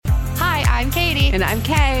And I'm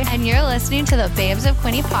Kay. And you're listening to the Babes of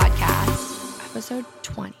Quinny podcast. Episode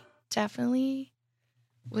 20. Definitely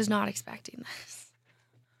was not expecting this.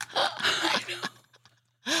 I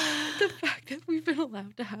know. The fact that we've been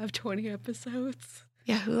allowed to have 20 episodes.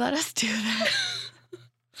 Yeah, who let us do that?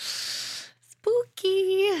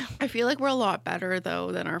 Spooky. I feel like we're a lot better,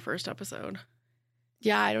 though, than our first episode.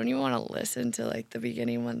 Yeah, I don't even want to listen to, like, the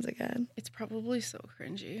beginning ones again. It's probably so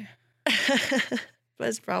cringy. But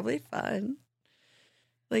it's probably fun.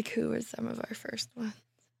 Like, who were some of our first ones?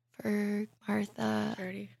 Ferg, Martha.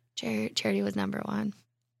 Charity was number one.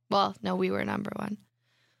 Well, no, we were number one.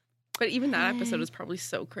 But even that episode is probably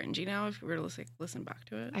so cringy now if you were to listen back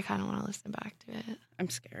to it. I kind of want to listen back to it. I'm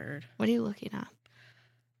scared. What are you looking at?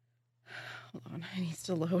 Hold on, it needs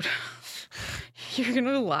to load. You're going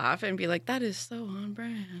to laugh and be like, that is so on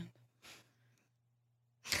brand.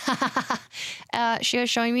 She was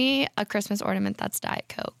showing me a Christmas ornament that's Diet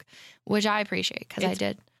Coke, which I appreciate because I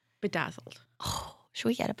did. Bedazzled. Oh, should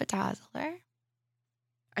we get a bedazzler?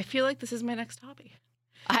 I feel like this is my next hobby.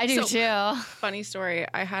 I do too. Funny story.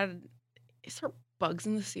 Is there bugs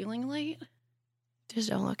in the ceiling light? Just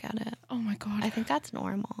don't look at it. Oh my God. I think that's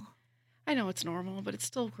normal. I know it's normal, but it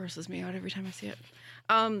still grosses me out every time I see it.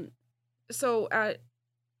 So at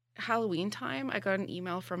Halloween time, I got an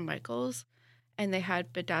email from Michael's and they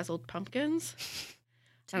had bedazzled pumpkins.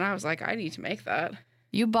 And I was like, I need to make that.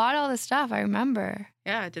 You bought all the stuff, I remember.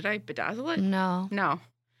 Yeah. Did I bedazzle it? No.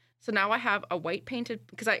 So now I have a white painted,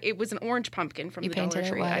 because it was an orange pumpkin from the Dollar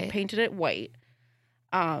Tree. I painted it white.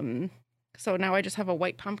 So now I just have a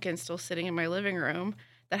white pumpkin still sitting in my living room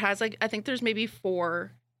that has I think there's maybe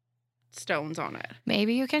 4 stones on it.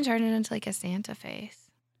 Maybe you can turn it into like a Santa face.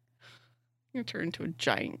 You turn into a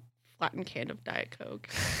giant flattened can of Diet Coke.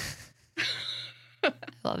 I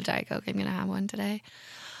love Diet Coke. I'm going to have one today.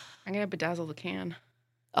 I'm going to bedazzle the can.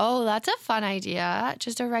 Oh, that's a fun idea.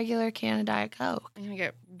 Just a regular can of Diet Coke. I'm going to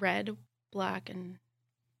get red, black, and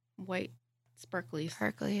white sparklies.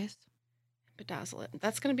 Bedazzle it.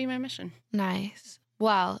 That's going to be my mission. Nice.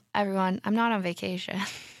 Well, everyone, I'm not on vacation.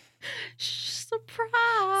 Surprise!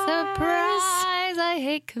 I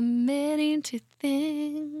hate committing to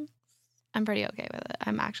things. I'm pretty okay with it.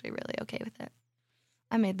 I'm actually really okay with it.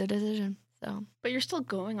 I made the decision, so. But you're still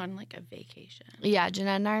going on, like, a vacation. Yeah,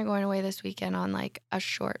 Jeanette and I are going away this weekend on, like, a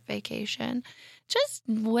short vacation. Just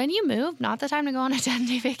when you move, not the time to go on a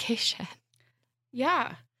 10-day vacation.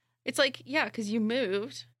 Yeah. It's like, yeah, because you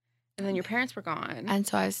moved. And then your parents were gone. And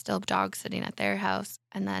so I was still dog sitting at their house.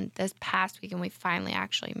 And then this past weekend, we finally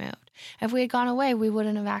actually moved. If we had gone away, we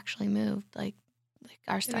wouldn't have actually moved, like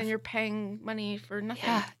our stuff. And then you're paying money for nothing.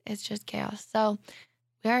 Yeah, it's just chaos. So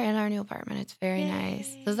we are in our new apartment. It's very nice.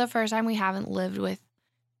 This is the first time we haven't lived with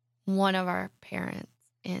one of our parents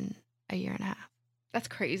in a year and a half. That's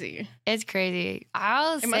crazy. It's crazy.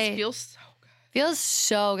 It must feel so good. Feels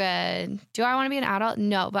so good. Do I want to be an adult?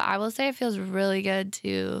 No, but I will say it feels really good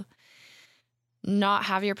to not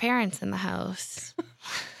have your parents in the house.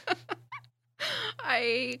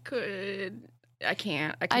 I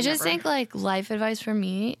can't. I just think like life advice for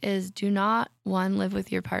me is do not, one, live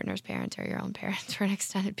with your partner's parents or your own parents for an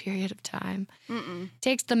extended period of time.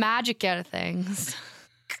 Takes the magic out of things.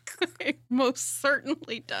 It most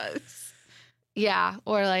certainly does. Yeah,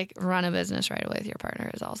 or like run a business right away with your partner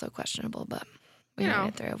is also questionable, but we made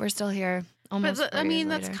it through. We're still here almost 4 years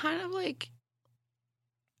that's later. kind of like,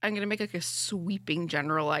 I'm going to make like a sweeping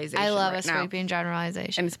generalization. I love right a sweeping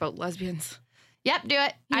generalization. And it's about lesbians. Yep, do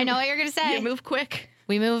it. I know what you're going to say. You move quick.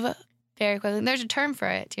 We move very quickly. There's a term for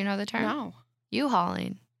it. Do you know the term? No.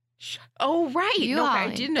 U-hauling. Oh, right. U-hauling.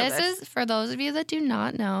 No, I didn't know this is, for those of you that do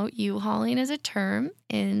not know, U-hauling is a term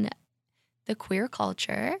in the queer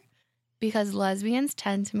culture because lesbians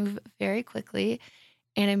tend to move very quickly.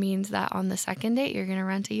 And it means that on the second date, you're going to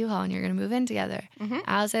rent a U-Haul and you're going to move in together. Mm-hmm.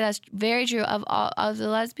 I'll say that's very true. Of all of the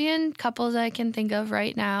lesbian couples I can think of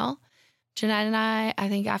right now, Jeanette and I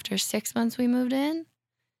think after 6 months we moved in.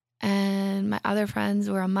 And my other friends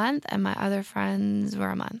were a month and my other friends were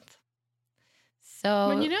a month. So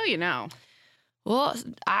when you know, you know. Well,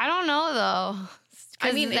 I don't know, though.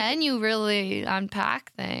 I mean, then you really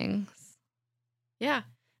unpack things. Yeah.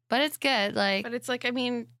 But it's good. But it's like, I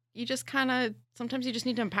mean, you just kind of, sometimes you just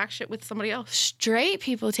need to unpack shit with somebody else. Straight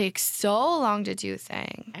people take so long to do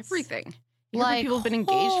things. Everything. Like, people have been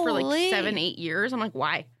engaged for like 7-8 years. I'm like,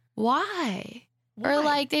 why? Why? Or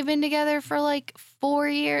like they've been together for like 4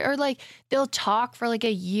 years, or like they'll talk for like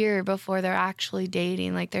a year before they're actually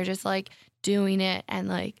dating. Like they're just like doing it and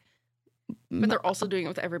like. But they're also doing it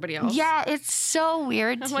with everybody else. Yeah, it's so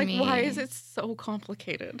weird to me. I'm like, why is it so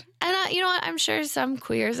complicated? And you know what? I'm sure some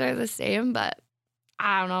queers are the same, but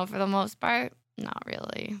I don't know, for the most part, Not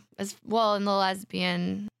really. As well, in the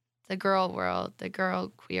lesbian, the girl world, the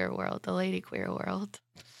girl queer world, the lady queer world.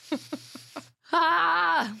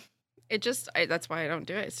 That's why I don't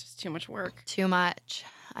do it. It's just too much work. Too much.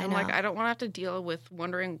 I know. I don't want to have to deal with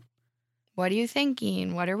wondering. What are you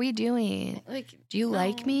thinking? What are we doing? Like, do you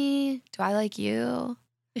like me? Do I like you?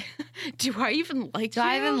 Do I even like you? Do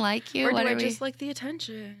I even like you? Or do I just like the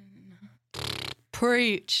attention?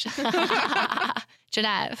 Preach.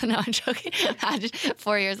 Jeanette. No, I'm joking.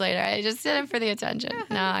 4 years later, I just did it for the attention.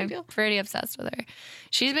 No, I'm pretty obsessed with her.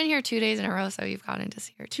 She's been here 2 days in a row, so you've gotten to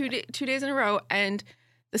see her. 2 days in a row. And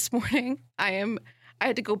this morning, I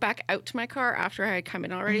had to go back out to my car after I had come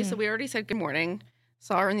in already. Mm-hmm. So we already said good morning.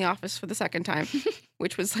 Saw her in the office for the second time,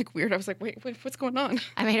 which was like weird. I was like, wait, what's going on?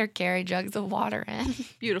 I made her carry jugs of water in.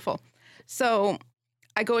 Beautiful. So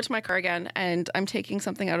I go to my car again, and I'm taking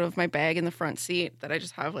something out of my bag in the front seat that I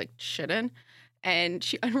just have like shit in. And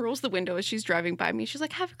she unrolls the window as she's driving by me. She's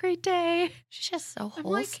like, have a great day. She's just so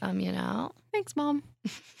wholesome, you know? Thanks, Mom.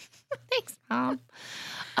 Thanks, Mom.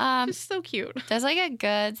 She's so cute. That's like a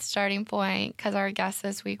good starting point because our guest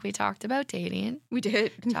this week, we talked about dating. We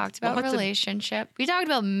did. Talked about relationship. We talked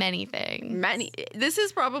about many things. This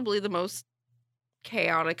is probably the most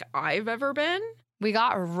chaotic I've ever been. We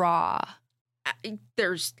got raw.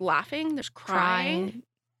 There's laughing. There's crying.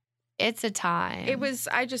 It's a time.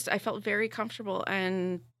 I felt very comfortable,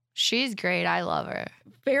 and she's great. I love her.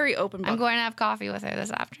 Very open book. I'm going to have coffee with her this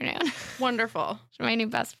afternoon. Wonderful. She's my new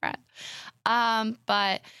best friend.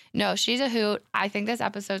 But no, she's a hoot. I think this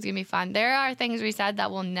episode's going to be fun. There are things we said that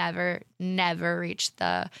will never reach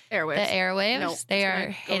the airwaves. Nope, they are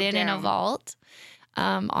hidden in a vault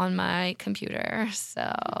on my computer.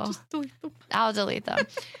 So just delete them. I'll delete them.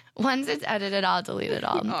 Once it's edited, I'll delete it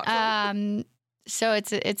all. Awesome. So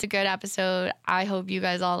it's a good episode. I hope you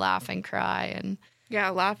guys all laugh and cry and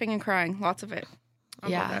laughing and crying, lots of it. On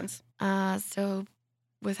both ends. So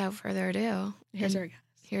without further ado,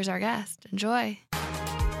 here's our guest. Enjoy.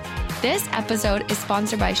 This episode is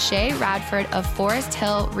sponsored by Shay Radford of Forest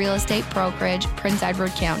Hill Real Estate Brokerage, Prince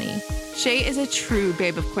Edward County. Shay is a true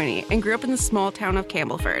babe of Quinte and grew up in the small town of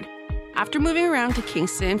Campbellford. After moving around to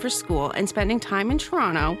Kingston for school and spending time in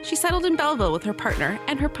Toronto, she settled in Belleville with her partner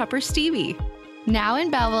and her pupper Stevie. Now in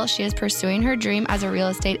Belleville, she is pursuing her dream as a real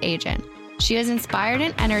estate agent. She is inspired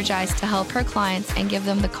and energized to help her clients and give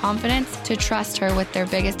them the confidence to trust her with their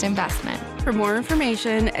biggest investment. For more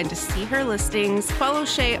information and to see her listings, follow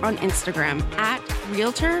Shay on Instagram at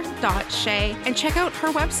realtor.shay and check out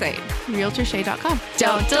her website, realtorshay.com.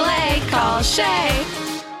 Don't delay, call Shay.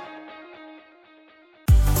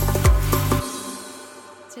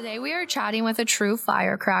 Today we are chatting with a true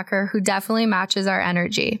firecracker who definitely matches our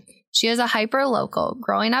energy. She is a hyper-local,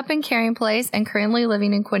 growing up in Carrying Place and currently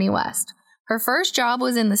living in Quinte West. Her first job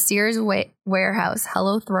was in the Sears warehouse,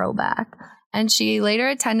 hello throwback, and she later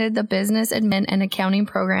attended the business admin and accounting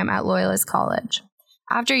program at Loyalist College.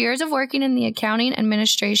 After years of working in the accounting,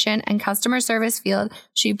 administration, and customer service field,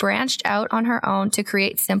 she branched out on her own to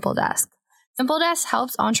create Simple Desk. Simple Desk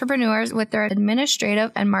helps entrepreneurs with their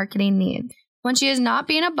administrative and marketing needs. When she is not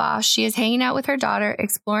being a boss, she is hanging out with her daughter,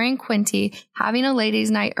 exploring Quinte, having a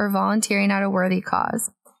ladies' night, or volunteering at a worthy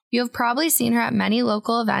cause. You have probably seen her at many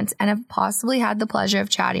local events and have possibly had the pleasure of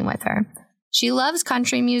chatting with her. She loves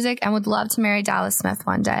country music and would love to marry Dallas Smith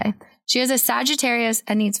one day. She is a Sagittarius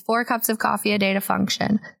and needs 4 cups of coffee a day to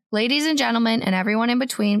function. Ladies and gentlemen, and everyone in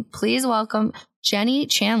between, please welcome Jenny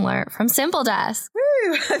Chandler from Simple Desk.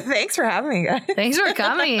 Woo! Thanks for having me, guys. Thanks for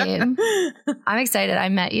coming. I'm excited. I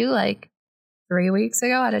met you 3 weeks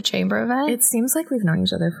ago at a chamber event. It seems like we've known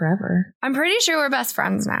each other forever. I'm pretty sure we're best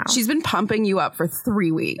friends now. She's been pumping you up for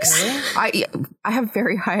 3 weeks. Really? I have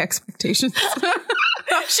very high expectations.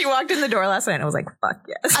 She walked in the door last night and I was like, fuck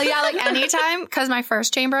yes. Anytime, because my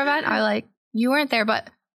first chamber event, you weren't there, but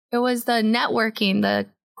it was the networking, the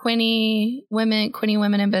Quinte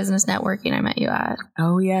Women in Business networking I met you at.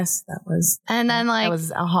 Oh, yes. That was. And then that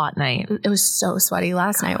was a hot night. It was so sweaty.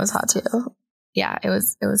 Last night was hot too. Yeah, it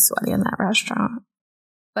was sweaty in that restaurant.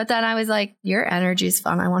 But then I was like, your energy's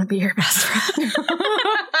fun. I want to be your best friend.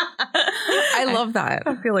 I love that.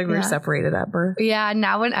 I feel like we were separated at birth. Yeah,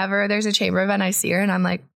 now whenever there's a chamber event, I see her and I'm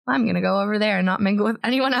like, I'm going to go over there and not mingle with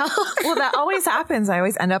anyone else. Well, that always happens. I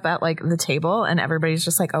always end up at the table and everybody's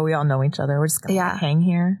just like, oh, we all know each other. We're just going to hang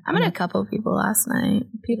here. I met a couple people last night.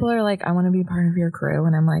 People are like, I want to be part of your crew.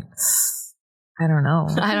 And I'm like, I don't know.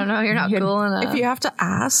 You're not cool enough. If you have to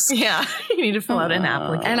ask. Yeah. You need to fill out an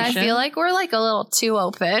application. And I feel like we're a little too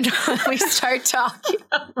open when we start talking.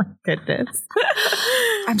 Oh my goodness.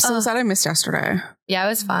 I'm so sad I missed yesterday. Yeah, it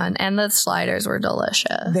was fun. And the sliders were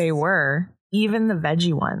delicious. They were. even the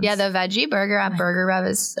veggie ones. Yeah, the veggie burger at Burger Rev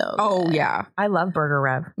is so good. Oh, yeah. I love Burger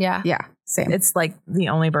Rev. Yeah. Yeah, same. It's like the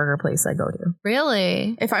only burger place I go to.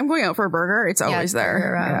 Really? If I'm going out for a burger, it's always there.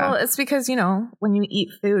 Burger Rev. Yeah. Well, it's because, you know, when you eat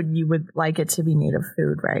food, you would like it to be native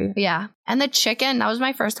food, right? Yeah. And the chicken, that was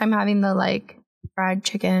my first time having the like fried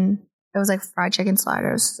chicken. It was like fried chicken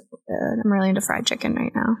sliders. So good. I'm really into fried chicken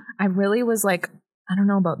right now. I really was like, I don't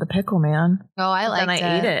know about the pickle, man. Oh, I liked it. And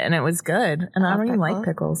I ate it and it was good. And I don't even like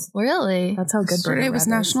pickles. Really? That's how good Burger Yesterday was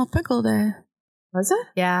Rev National Pickle Day. Was it?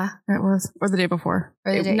 Yeah. It was. Or the day before.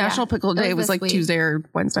 Or the day, National Pickle Day was this like week. Tuesday or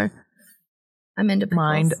Wednesday. I'm into pickles.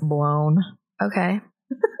 Mind blown. Okay.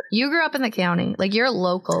 You grew up in the county. Like you're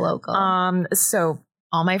local. So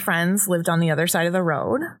all my friends lived on the other side of the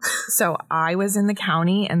road. So I was in the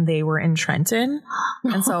county and they were in Trenton.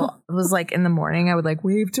 And so it was like in the morning, I would like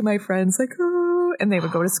wave to my friends like, oh, and they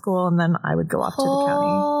would go to school and then I would go off to the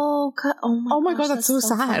county. Oh my God, that's so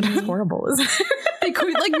sad. It's horrible, isn't it? They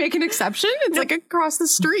couldn't like make an exception. It's like across the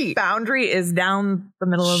street. Boundary is down the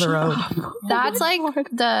middle of the road. That's like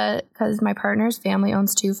because my partner's family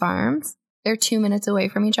owns 2 farms. They're 2 minutes away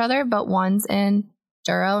from each other, but one's in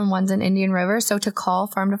Duro and one's in Indian River. So to call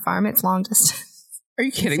farm to farm, it's long distance. Are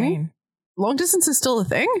you kidding me? Long distance is still a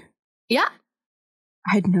thing? Yeah.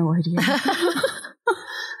 I had no idea.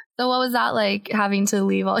 So what was that like, having to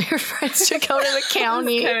leave all your friends to go to the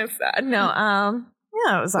county? Kind of sad. No,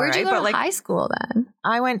 yeah, it was all Where'd right. you go to like high school then?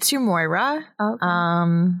 I went to Moira,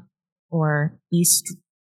 or East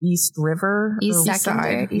River, East or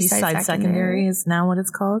Secondary. East Side Secondary is now what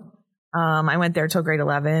it's called. I went there till grade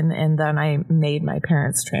 11, and then I made my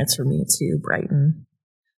parents transfer me to Brighton.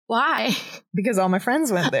 Why? Because all my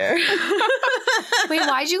friends went there. Wait,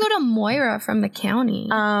 why'd you go to Moira from the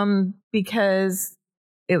county? Because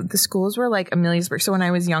the schools were like Ameliasburg. So when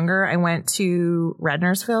I was younger, I went to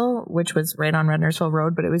Rednersville, which was right on Rednersville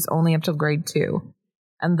Road, but it was only up till grade 2.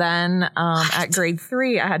 And then at grade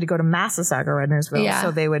 3, I had to go to Massasauga, Rednersville. Yeah.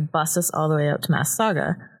 So they would bus us all the way out to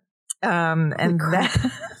Massasauga. And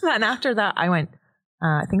then after that, I went,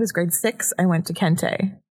 I think it was grade 6, I went to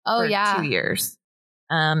Kente for 2 years.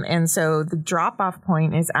 And so the drop-off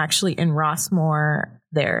point is actually in Rossmore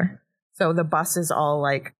there. So the buses all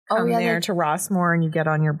like come there to Rossmore, and you get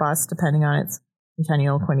on your bus depending on its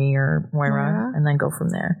Centennial, Quinny, or Moira, and then go from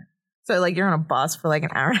there. So like you're on a bus for like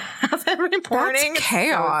an hour and a half every morning. That's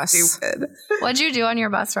chaos. So stupid. What'd you do on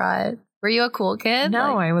your bus ride? Were you a cool kid?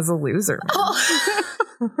 No, I was a loser. Oh.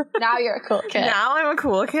 Now you're a cool kid. Now I'm a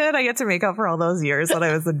cool kid. I get to make up for all those years that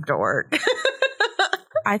I was a dork.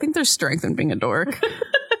 I think there's strength in being a dork.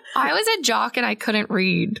 I was a jock and I couldn't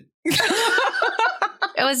read.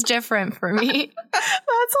 It was different for me.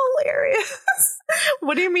 That's hilarious.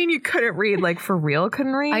 What do you mean you couldn't read? Like for real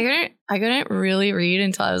couldn't read? I couldn't really read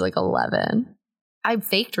until I was like 11. I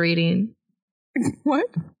faked reading. What?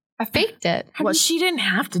 I faked it. Well, she didn't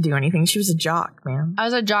have to do anything. She was a jock, man. I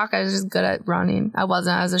was a jock. I was just good at running. I was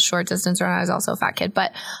a short distance runner. I was also a fat kid.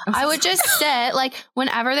 But I would just sit, like,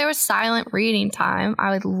 whenever there was silent reading time,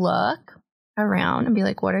 I would look around and be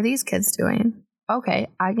like, what are these kids doing? Okay,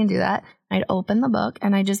 I can do that. I'd open the book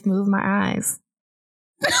and I'd just move my eyes.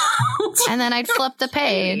 And then I'd flip the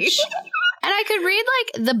page. And I could read,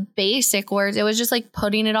 like, the basic words. It was just, like,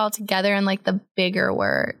 putting it all together in, like, the bigger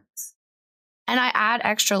words. And I add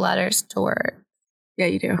extra letters to words. Yeah,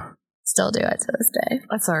 you do. Still do it to this day.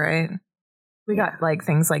 That's all right. We got like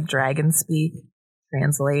things like Dragon Speak,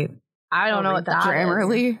 Translate. I don't know what that is.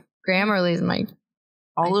 Grammarly. Grammarly is my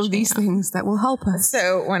All of these things that will help us.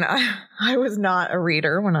 So when I was not a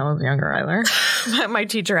reader when I was younger either. My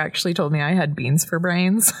teacher actually told me I had beans for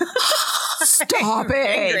brains. Stop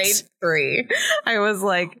it. In grade 3. I was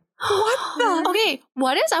like, what the? Okay,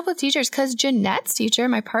 what is up with teachers? Because Jeanette's teacher,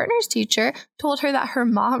 my partner's teacher, told her that her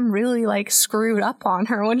mom really like screwed up on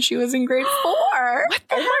her when she was in grade 4. What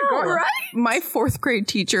the hell? my God. Right? My 4th grade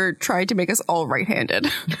teacher tried to make us all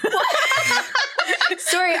right-handed.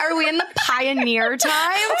 Sorry, are we in the pioneer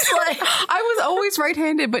times? Like, I was always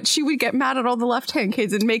right-handed, but she would get mad at all the left-hand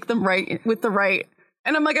kids and make them right with the right.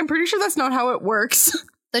 And I'm like, I'm pretty sure that's not how it works.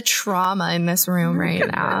 the trauma in this room right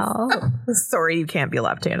now. Sorry, you can't be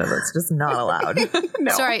left-handed. That's just not allowed.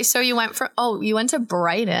 No. Sorry, so you went you went to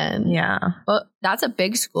Brighton. Yeah. Well, that's a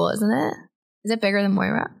big school, isn't it? Is it bigger than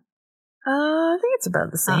Moira? I think it's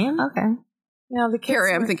about the same. Okay. Yeah, the kids Here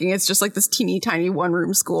I am thinking it's just like this teeny tiny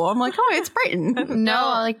one-room school. I'm like, oh, it's Brighton.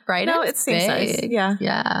 No, like Brighton. No, it's same size. Yeah.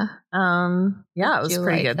 Yeah. Yeah, it was you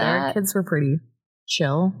pretty like good there. that? Kids were pretty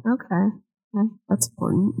chill. Okay. That's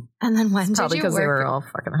important. And then when Probably did you because they work? were all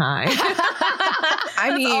fucking high. I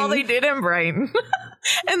That's mean, all they did in Brighton.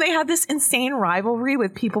 And they had this insane rivalry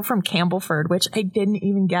with people from Campbellford, which I didn't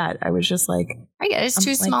even get. I was just like, I get it. It's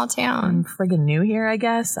too small town. I'm friggin' new here, I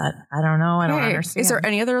guess. I don't know. I don't understand. Is there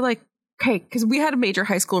any other because we had a major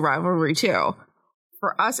high school rivalry too.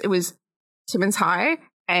 For us, it was Timmins High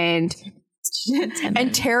and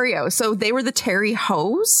Terrio. So they were the Terry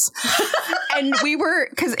Hoes. And we were,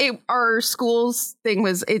 because our school's thing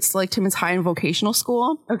was, it's like Timmins High and vocational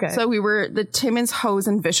school. Okay. So we were the Timmins Hoes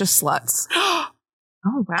and Vicious Sluts.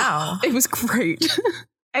 Oh, wow. It was great.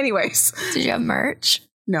 Anyways. Did you have merch?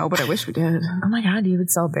 No, but I wish we did. Oh my God, you would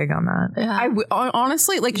sell big on that. Yeah.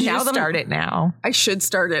 Honestly, now that start it now. I should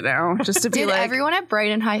start it now, just to be Did everyone at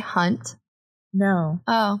Brighton High hunt? No.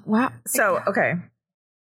 Oh. Wow. So, okay.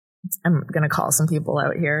 I'm going to call some people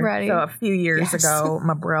out here. Ready. So a few years ago,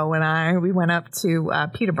 my bro and I, we went up to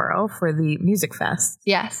Peterborough for the music fest.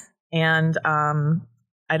 Yes. And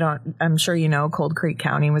I'm sure you know Cold Creek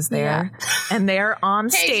County was there. Yeah. And they're on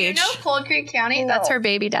stage. Hey, do you know Cold Creek County? No. That's her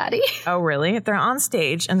baby daddy. Oh, really? They're on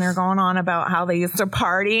stage and they're going on about how they used to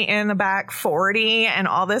party in the back 40 and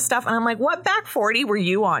all this stuff. And I'm like, what back 40 were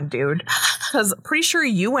you on, dude? Because pretty sure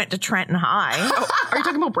you went to Trenton High. Oh, are you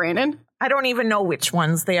talking about Brandon? I don't even know which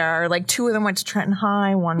ones they are. Like 2 of them went to Trenton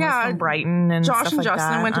High. One was from Brighton and Josh stuff and like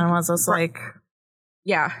Justin that. went to and I was just like...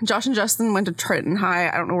 Yeah, Josh and Justin went to Trenton High.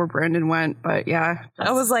 I don't know where Brandon went, but yeah.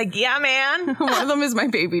 I was like, yeah, man. One of them is my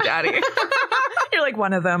baby daddy. You're like,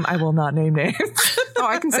 one of them, I will not name names. Oh,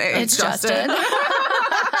 I can say it's Justin.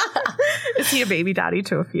 Is he a baby daddy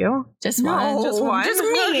to a few? Just one. No, just one. Just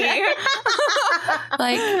me.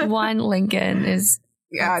 Like one Lincoln is...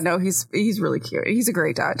 Yeah, no, he's really cute. He's a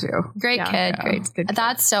great dad, too. Great kid. Great kid.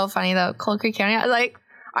 That's so funny, though. Cold Creek County,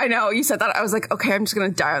 I know, you said that. I was like, okay, I'm just going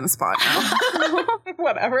to die on the spot now.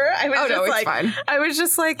 Whatever. It's fine. I was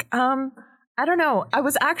just like, I don't know. I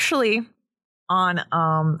was actually on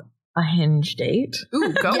a Hinge date.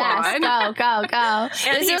 Ooh, go on. Go.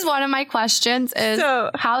 This is one of my questions is,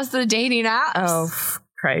 how's the dating apps? Oh,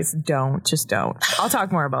 Christ, don't. I'll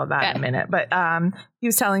talk more about that in a minute. But he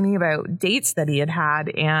was telling me about dates that he had.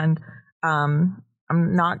 And I'm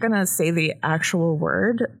not going to say the actual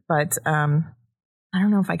word, but I don't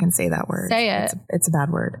know if I can say that word. Say it. It's a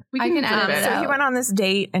bad word. I can edit it out. So he went on this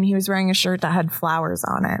date and he was wearing a shirt that had flowers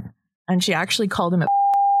on it. And she actually called him a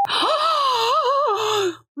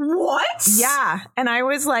What? Yeah. And I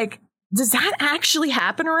was like, does that actually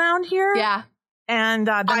happen around here? Yeah. And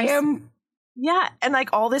yeah. And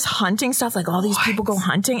like all this hunting stuff, like all these people go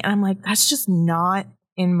hunting. And I'm like, that's just not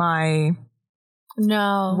in my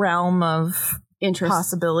realm of interest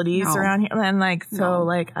possibilities around here. And like, so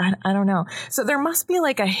like, I don't know. So there must be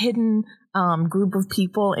like a hidden group of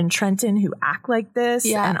people in Trenton who act like this.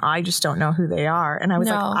 Yeah. And I just don't know who they are. And I was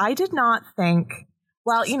like, I did not think,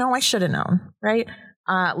 well, I should have known, right?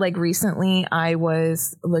 Like recently I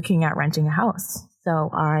was looking at renting a house. So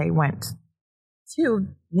I went to,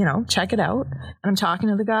 check it out. And I'm talking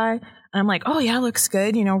to the guy and I'm like, oh yeah, looks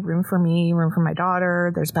good. Room for me, room for my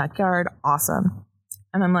daughter. There's backyard. Awesome.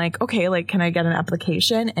 And I'm like, okay, like, can I get an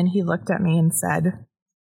application? And he looked at me and said,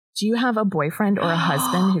 do you have a boyfriend or a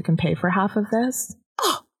husband who can pay for half of this?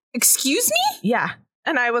 Oh, excuse me? Yeah.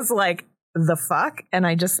 And I was like, the fuck? And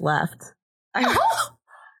I just left. I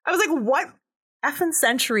was like, what effing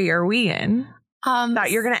century are we in?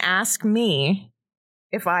 That you're going to ask me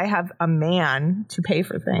if I have a man to pay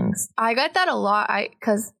for things. I get that a lot.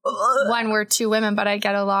 Because one, we're 2 women, but I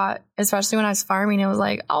get a lot, especially when I was farming. It was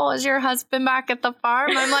like, oh, is your husband back at the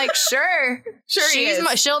farm? I'm like, sure.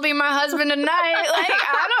 She'll be my husband tonight. Like,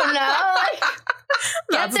 I don't know. Like,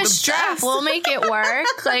 get the strap. We'll make it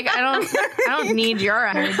work. Like, I don't need your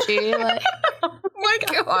energy. Like, oh my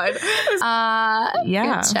God.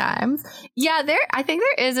 Yeah. Good times. Yeah, I think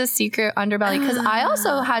there is a secret underbelly because I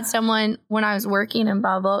also had someone when I was working in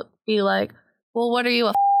Bubble be like, well, what are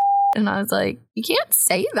you and I was like, you can't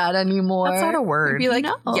say that anymore. That's not a word. Be like,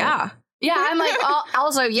 yeah. Yeah, I'm like,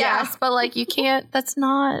 also yes, but like you can't, that's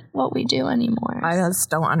not what we do anymore. I just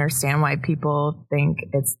don't understand why people think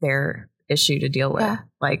it's their issue to deal with. Yeah.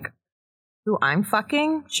 Like, who I'm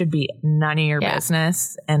fucking should be none of your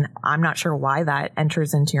business. And I'm not sure why that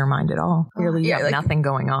enters into your mind at all. Clearly you have nothing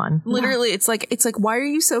going on. Literally, it's like, why are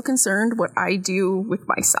you so concerned what I do with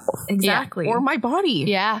myself? Exactly. Or my body.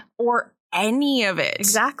 Yeah. Or any of it.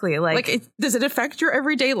 Exactly. Like does it affect your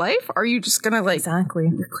everyday life? Are you just gonna exactly?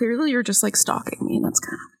 Clearly, you're just like stalking me, and that's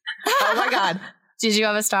kind of. Oh my God! Did you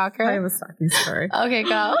have a stalker? I have a stalking story. Okay,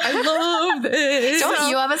 go. I love this. Don't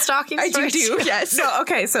you have a stalking story? I do. Yes.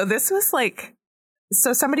 So this was like,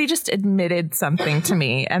 so somebody just admitted something to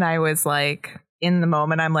me, and I was like, in the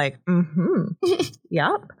moment, I'm like,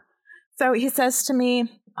 yep. So he says to me,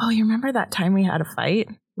 oh, you remember that time we had a fight?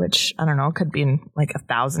 Which, I don't know, could be like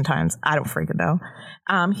 1,000 times. I don't freaking know.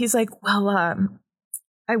 He's like, well,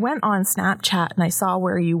 I went on Snapchat and I saw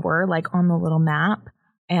where you were, like on the little map.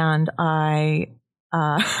 And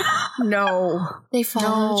no. They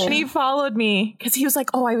followed you. And he followed me because he was like,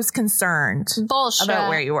 oh, I was concerned Bullshit. about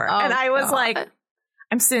where you were. Oh, and I was God. like,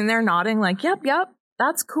 I'm sitting there nodding like, yep,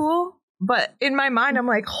 that's cool. But in my mind, I'm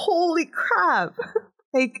like, holy crap.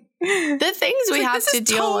 Like, the things we have to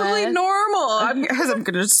deal totally with. normal. I'm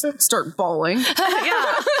going to start bawling.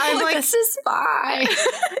 Yeah. I'm like, this is fine.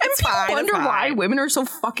 It's fine. I wonder why women are so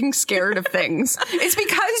fucking scared of things. It's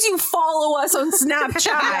because you follow us on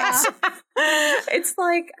Snapchat. It's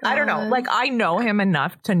like, I don't know. Like, I know him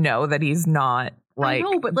enough to know that he's not like,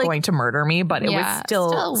 going to murder me, but it was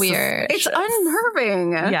still weird. It's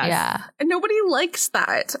unnerving. Yes. Yeah. And nobody likes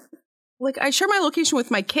that. Like, I share my location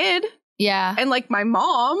with my kid. Yeah. And like my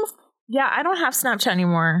mom. Yeah, I don't have Snapchat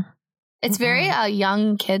anymore. It's very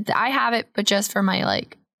young kid. I have it, but just for my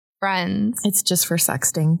like friends. It's just for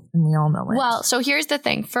sexting, and we all know it. Well, so here's the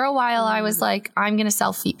thing. For a while, I was like, I'm going to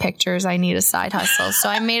sell feet pictures. I need a side hustle. So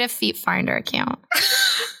I made a feet finder account.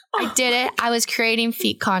 I did it. I was creating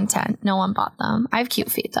feet content. No one bought them. I have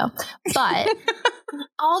cute feet though. But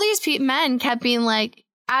all these men kept being like,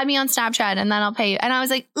 add me on Snapchat and then I'll pay you. And I was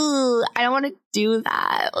like, ooh, I don't want to do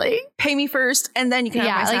that. Like, pay me first and then you can have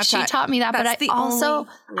my Snapchat. Like she taught me that. That's but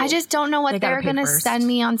I just don't know what they're going to send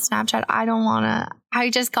me on Snapchat. I don't want to. I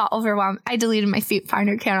just got overwhelmed. I deleted my feet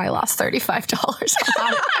finder account. I lost $35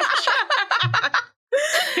 on it.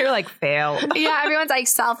 You're like, fail. Yeah, everyone's like,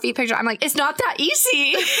 selfie picture. I'm like, it's not that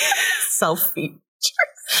easy. Selfie.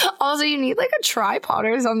 Also, you need like a tripod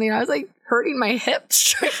or something. I was like hurting my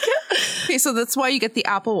hips. Okay, so that's why you get the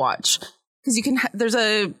Apple Watch, because you can. There's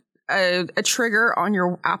a trigger on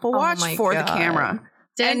your Apple Watch for the camera,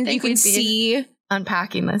 and you can see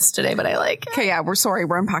unpacking this today. But I like. Okay, yeah, we're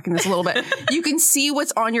unpacking this a little bit. You can see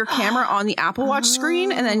what's on your camera on the Apple Watch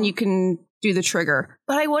screen, and then you can do the trigger.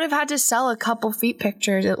 But I would have had to sell a couple feet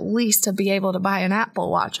pictures at least to be able to buy an Apple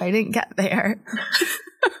Watch. I didn't get there.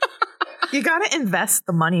 You got to invest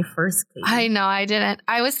the money first, Kate. I know, I didn't.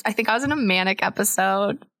 I think I was in a manic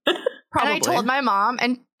episode. Probably. And I told my mom,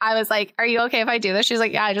 and I was like, are you okay if I do this? She's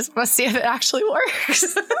like, yeah, I just want to see if it actually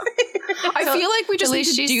works. I feel like we just need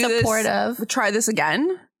to do supportive. This. Try this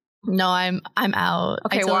again. No, I'm out.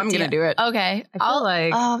 Okay, well, I'm going to do it. Okay. I feel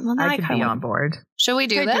like I could be on board. Should we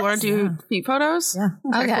do this? Do you want to do feet photos? Yeah.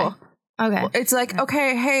 Okay. Cool. Okay. Well, it's like,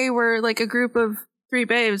 okay, hey, we're like a group of 3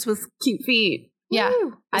 babes with cute feet. Yeah.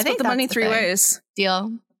 I think the money 3 ways.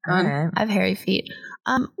 Deal. Right. I have hairy feet.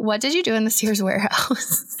 What did you do in the Sears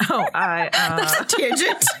warehouse? Oh, that's a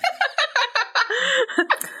tangent.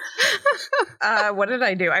 What did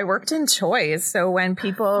I do? I worked in toys. So when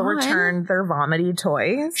people returned their vomity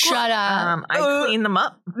toys, shut up. I cleaned them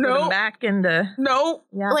up, put them back into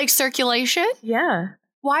like circulation. Yeah.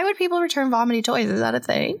 Why would people return vomity toys? Is that a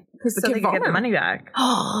thing? Because they could get the money back.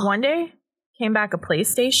 One day came back a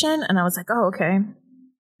PlayStation, and I was like, oh, okay.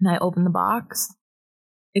 And I opened the box.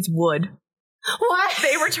 It's wood. What?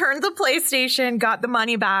 They returned the PlayStation, got the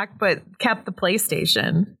money back, but kept the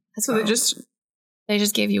PlayStation. So they just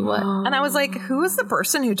gave you wood. And I was like, who is the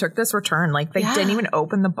person who took this return? Like, they didn't even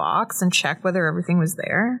open the box and check whether everything was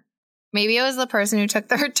there. Maybe it was the person who took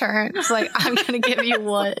the return. It's like, I'm going to give you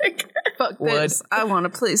wood. Fuck this. I want a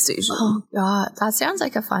PlayStation. Oh, God. That sounds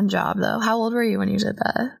like a fun job, though. How old were you when you did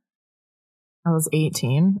that? I was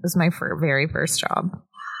 18. It was my very first job.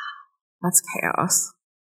 That's chaos.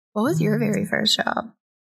 What was your very first job?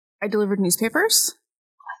 I delivered newspapers.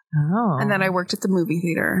 Oh. And then I worked at the movie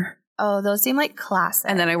theater. Oh, those seem like classic.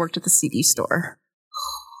 And then I worked at the CD store.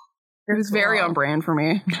 It was very on brand for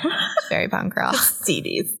me. Very punk rock.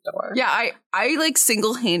 CD store. Yeah, I like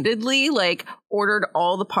single-handedly like ordered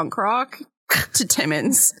all the punk rock to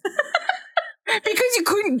Timmins. Because you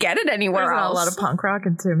couldn't get it anywhere else. There's not a lot of punk rock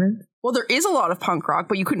in Timmins. Well, there is a lot of punk rock,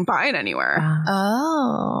 but you couldn't buy it anywhere.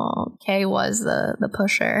 Oh, Kay was the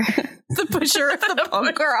pusher. The pusher of the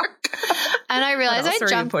punk rock. And I realized I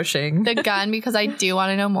jumped pushing the gun because I do want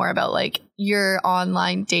to know more about like your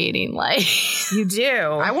online dating life. You do.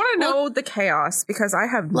 I want to know the chaos because I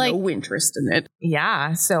have no interest in it.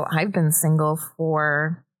 Yeah. So I've been single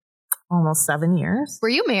for almost 7 years. Were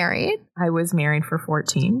you married? I was married for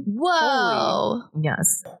 14. Whoa. Holy.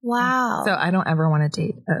 Yes. Wow. So I don't ever want to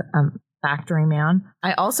date a factory man.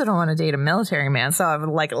 I also don't want to date a military man. So I've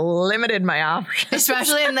like limited my options.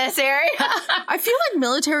 Especially in this area. I feel like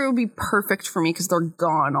military would be perfect for me because they're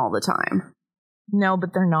gone all the time. No,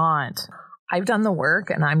 but they're not. I've done the work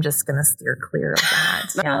and I'm just going to steer clear of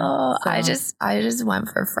that. Yeah. I just went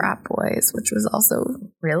for frat boys, which was also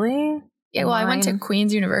really? Yeah. Well, I went to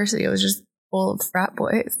Queen's University. It was just full of frat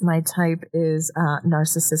boys. My type is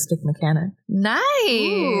narcissistic mechanic. Nice.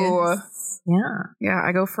 Ooh. Yeah. Yeah.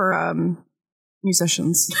 I go for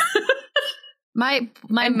musicians. My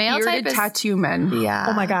male type is tattoo men. Yeah.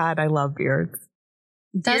 Oh my God. I love beards.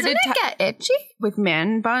 Doesn't it get itchy? With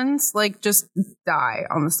man buns, like just die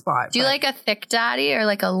on the spot. Do you like a thick daddy or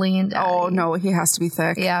like a lean daddy? Oh no, he has to be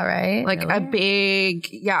thick. Yeah, right? Like a big,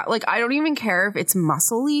 yeah, like I don't even care if it's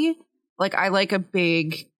muscly. Like I like a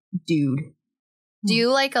big dude. Do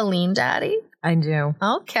you like a lean daddy? I do.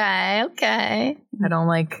 Okay.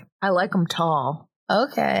 I like them tall.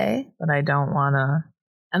 Okay. But I don't want to.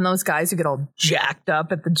 And those guys who get all jacked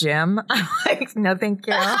up at the gym, I'm like, no, thank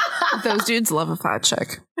you. Those dudes love a fat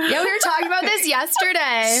chick. Yeah, we were talking about this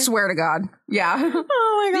yesterday. Swear to God. Yeah. Oh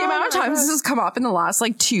my God. The amount of times this has come up in the last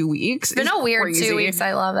like 2 weeks. It's been a weird crazy. 2 weeks.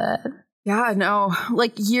 I love it. Yeah, no.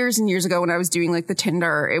 Like years and years ago when I was doing like the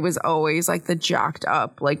Tinder, it was always like the jacked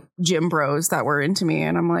up like gym bros that were into me.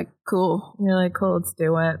 And I'm like, cool. You're like, cool, let's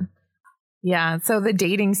do it. Yeah. So the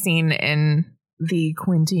dating scene in the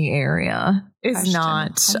Quinte area is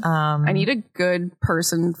not. I need a good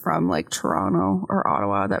person from like Toronto or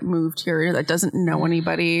Ottawa that moved here that doesn't know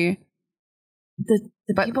anybody. The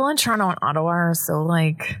people in Toronto and Ottawa are so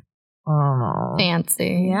like, oh,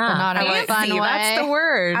 fancy. Yeah, but not in a fun way. That's the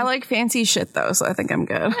word. I like fancy shit though, so I think I'm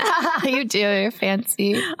good. You do. You're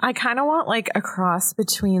fancy. I kind of want like a cross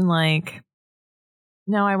between like,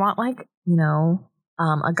 no, I want like, you know,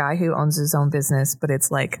 a guy who owns his own business, but it's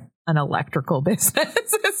like an electrical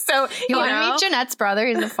business. So you want to meet Jeanette's brother?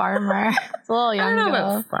 He's a farmer. It's a little young. I don't know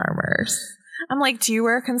about farmers. I'm like, do you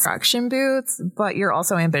wear construction boots, but you're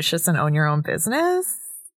also ambitious and own your own business?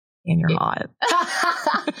 And you're hot.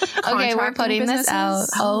 Okay, we're putting this out.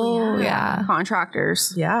 Oh, yeah.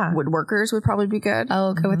 Contractors. Yeah. Woodworkers would probably be good.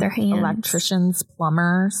 Oh, good with their hands. Electricians,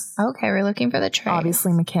 plumbers. Okay, we're looking for the trade.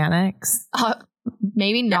 Obviously mechanics.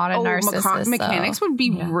 Maybe not a narcissist. Mechanics would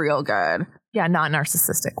be real good. Yeah, not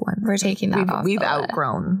narcissistic one. We're taking that off. We've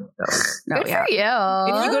outgrown those. Good for you.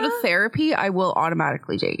 If you go to therapy, I will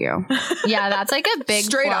automatically date you. Yeah, that's like a big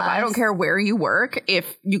straight up. I don't care where you work.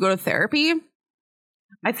 If you go to therapy,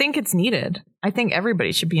 I think it's needed. I think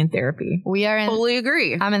everybody should be in therapy. We are in. Fully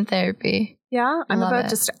agree. I'm in therapy. Yeah, I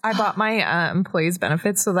bought my employees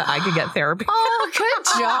benefits so that I could get therapy. Oh, good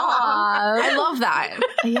job. I love that.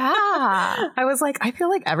 Yeah. I was like, I feel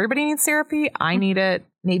like everybody needs therapy. I need it.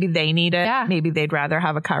 Maybe they need it. Yeah. Maybe they'd rather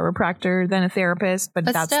have a chiropractor than a therapist, but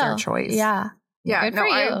that's still, their choice. Yeah. Yeah. Good no, for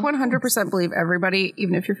you. I 100% believe everybody,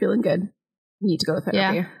 even if you're feeling good, need to go to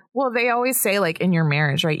therapy. Yeah. Well, they always say like in your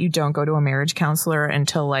marriage, right? You don't go to a marriage counselor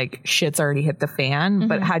until like shit's already hit the fan. Mm-hmm.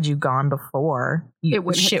 But had you gone before,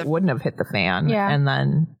 shit wouldn't have hit the fan. Yeah. And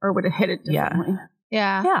then. Or would have hit it differently.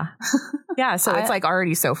 Yeah. Yeah. Yeah. So it's like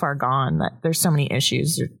already so far gone that there's so many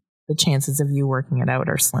issues. The chances of you working it out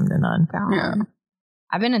are slim to none. Yeah.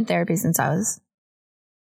 I've been in therapy since I was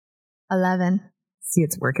 11. See,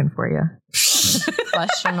 it's working for you.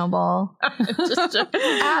 Questionable.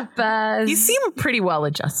 At best. You seem pretty well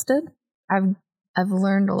adjusted. I've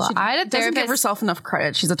learned a lot. She I had a doesn't therapist give herself enough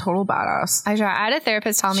credit. She's a total badass. I had a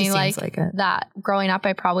therapist tell me like that growing up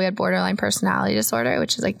I probably had borderline personality disorder,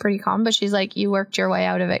 which is like pretty common, but she's like, you worked your way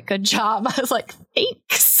out of it. Good job. I was like,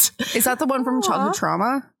 thanks. Is that the one from childhood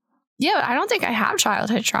trauma? Yeah, but I don't think I have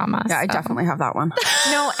childhood trauma. Yeah, I definitely have that one.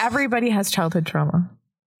 No, everybody has childhood trauma.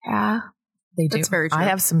 Yeah. They do. That's very true. I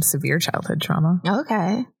have some severe childhood trauma.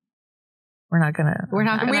 Okay. We don't have to dive into it.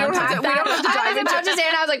 I was about to say,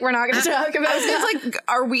 and I was like, we're not going to talk about it. It's like,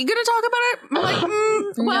 are we going to talk about it? I'm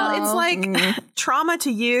like, well, it's like trauma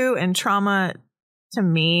to you and trauma to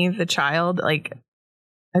me, the child, like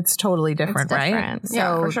it's totally different, right? So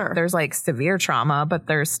yeah, for sure. There's like severe trauma, but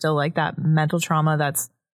there's still like that mental trauma that's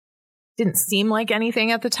didn't seem like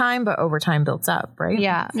anything at the time, but over time builds up, right?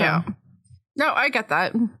 Yeah. So. Yeah. No, I get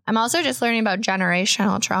that. I'm also just learning about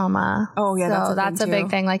generational trauma. Oh, yeah. So that's a big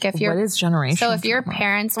thing. Like if what is generational So if your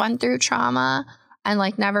parents went through trauma and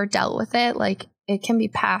like never dealt with it, like it can be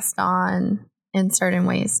passed on in certain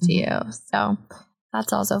ways to you. So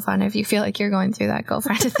that's also fun. If you feel like you're going through that, go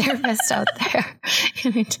find a therapist out there.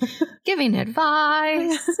 Giving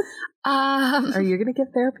advice. Are you going to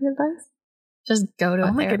give therapy advice? Just go to a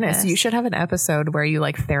therapist. Oh my goodness. You should have an episode where you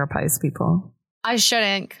like therapize people. I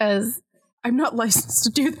shouldn't because I'm not licensed to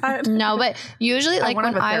do that. No, but usually like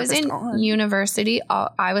when I was in university,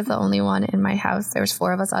 I was the only one in my house. There was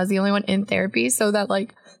 4 of us. I was the only one in therapy, so that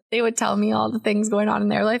like they would tell me all the things going on in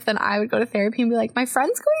their life. Then I would go to therapy and be like, my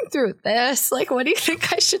friend's going through this. Like, what do you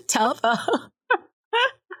think I should tell them?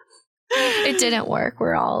 It didn't work.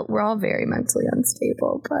 We're all very mentally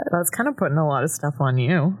unstable, but that's kind of putting a lot of stuff on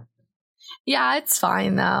you. Yeah, it's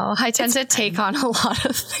fine though. I tend to take on a lot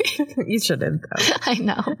of things. You shouldn't though. I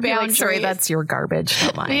know. Like, sorry, that's your garbage,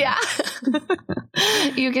 not mine. Yeah.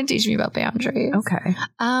 You can teach me about boundaries. Okay.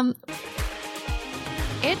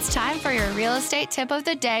 It's time for your real estate tip of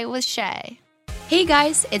the day with Shay. Hey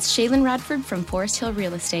guys, it's Shaylin Radford from Forest Hill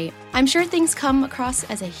Real Estate. I'm sure things come across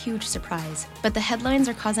as a huge surprise, but the headlines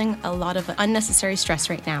are causing a lot of unnecessary stress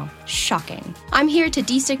right now. Shocking. I'm here to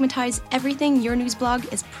destigmatize everything your news blog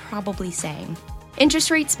is probably saying.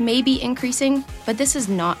 Interest rates may be increasing, but this is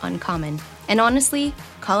not uncommon. And honestly,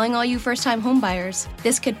 calling all you first-time homebuyers,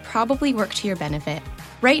 this could probably work to your benefit.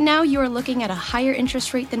 Right now, you are looking at a higher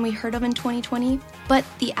interest rate than we heard of in 2020, but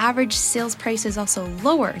the average sales price is also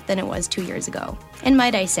lower than it was 2 years ago. And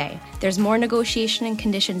might I say, there's more negotiation and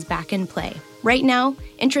conditions back in play. Right now,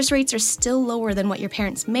 interest rates are still lower than what your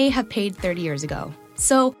parents may have paid 30 years ago.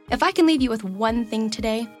 So, if I can leave you with one thing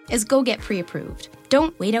today, is go get pre-approved.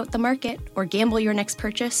 Don't wait out the market or gamble your next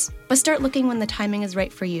purchase, but start looking when the timing is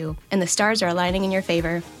right for you and the stars are aligning in your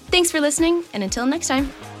favor. Thanks for listening, and until next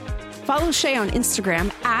time. Follow Shay on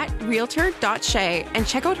Instagram at realtor.shay and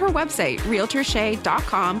check out her website,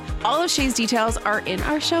 realtorshay.com. All of Shay's details are in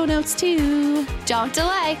our show notes too. Don't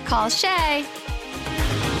delay. Call Shay.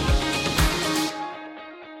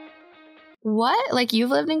 What? Like, you've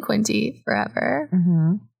lived in Quinte forever?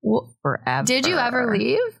 Mm-hmm. Forever. Did you ever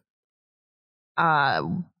leave?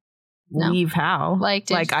 No. Leave how?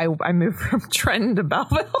 Like I moved from Trenton to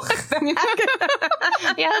Belleville.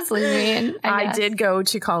 Yeah, that's leaving. I did go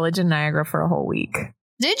to college in Niagara for a whole week.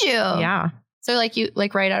 Did you? Yeah. So you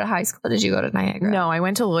right out of high school, did you go to Niagara? No, I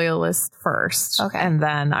went to Loyalist first. Okay. And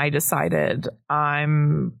then I decided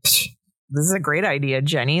this is a great idea,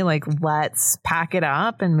 Jenny. Like, let's pack it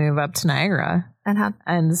up and move up to Niagara.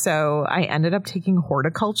 And so I ended up taking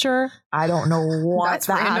horticulture. I don't know what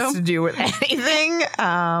that has to do with anything.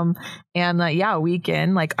 A week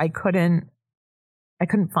in, like I couldn't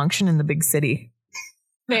function in the big city.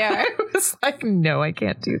 Fair. I was like, no, I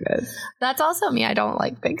can't do this. That's also me. I don't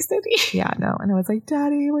like big city. Yeah, no. And I was like,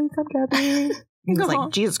 Daddy, will you come get me? He was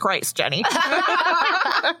like, Jesus Christ, Jenny.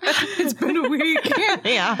 It's been a week.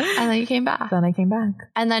 Yeah. And then you came back. Then I came back.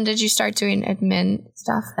 And then did you start doing admin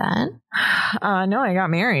stuff then? No, I got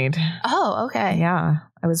married. Oh, okay. Yeah.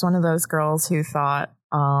 I was one of those girls who thought,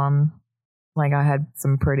 like I had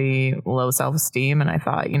some pretty low self-esteem and I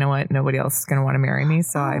thought, you know what? Nobody else is going to want to marry me.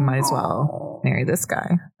 So I might as well marry this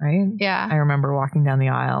guy. Right. Yeah. I remember walking down the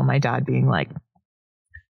aisle, my dad being like,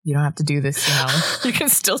 you don't have to do this, you can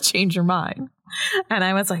still change your mind. And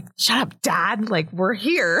I was like, shut up, Dad. Like, we're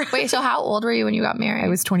here. Wait, so how old were you when you got married? I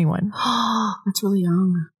was 21. That's really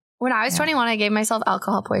young. When I was 21, I gave myself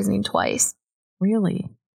alcohol poisoning twice. Really?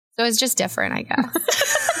 So it's just different, I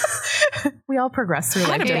guess. We all progress through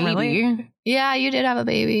life differently. Yeah, you did have a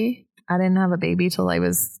baby. I didn't have a baby till I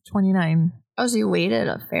was 29. Oh, so you waited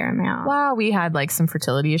a fair amount. Well, we had like some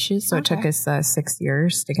fertility issues. So It took us 6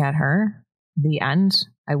 years to get her. The end.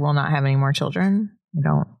 I will not have any more children. I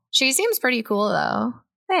don't. She seems pretty cool though.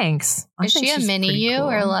 Thanks. Is she a mini you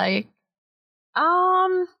cool. Or like?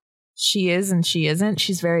 She is and she isn't.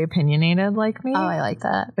 She's very opinionated like me. Oh, I like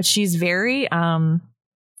that. But she's very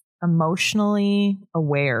emotionally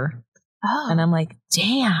aware. Oh. And I'm like,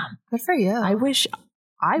 damn. Good for you. I wish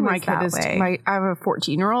I was that way. I have a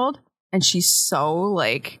 14-year-old and she's so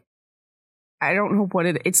like, I don't know what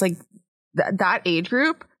it's like that age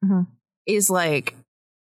group is like,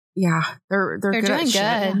 yeah, they're doing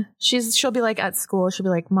good. She'll be like at school. She'll be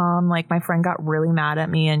like, Mom, like my friend got really mad at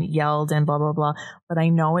me and yelled and blah, blah, blah. But I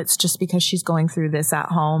know it's just because she's going through this at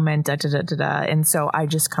home and da, da, da, da, da. And so I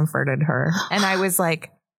just comforted her. And I was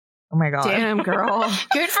like, oh my God. Damn, girl.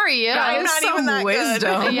 Good for you. I'm not even that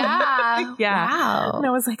wisdom. Good. Yeah. Yeah. Wow. And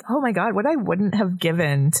I was like, oh my God, what I wouldn't have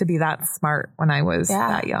given to be that smart when I was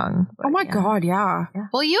that young. But, oh my God. Yeah.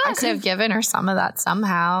 Well, you have to have given her some of that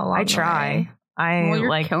somehow. I try. You're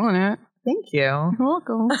like killing it. Thank you. You're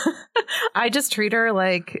welcome. I just treat her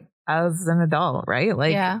like as an adult, right?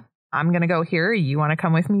 Like, I'm going to go here. You want to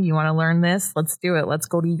come with me? You want to learn this? Let's do it. Let's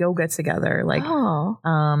go to yoga together. Like,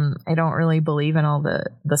 I don't really believe in all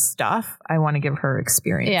the stuff. I want to give her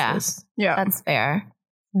experiences. Yeah. That's fair.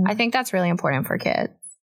 I think that's really important for kids.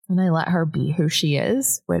 And I let her be who she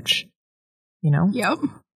is, which, you know. Yep.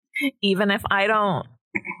 Even if I don't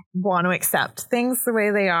want to accept things the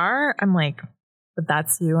way they are. I'm like, but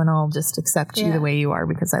that's you, and I'll just accept you the way you are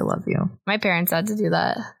because I love you. My parents had to do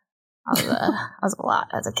that. I was a lot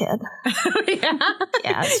as a kid.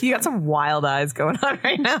 Yeah. You got some wild eyes going on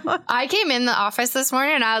right now. I came in the office this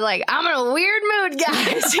morning and I was like, I'm in a weird mood,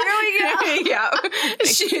 guys. Here we go.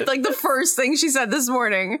 She, like the first thing she said this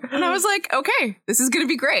morning. And I was like, okay, this is going to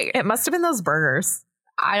be great. It must have been those burgers.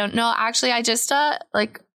 I don't know. Actually, I just,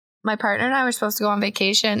 like, my partner and I were supposed to go on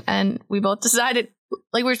vacation and we both decided,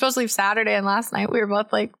 like, we were supposed to leave Saturday, and last night we were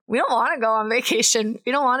both like, we don't want to go on vacation.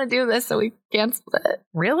 We don't want to do this, so we canceled it.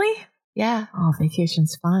 Really? Yeah. Oh,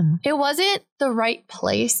 vacation's fun. It wasn't the right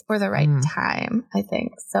place or the right time, I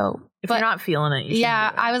think. So if you're not feeling it, you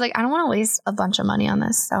I was like, I don't want to waste a bunch of money on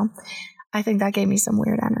this. So I think that gave me some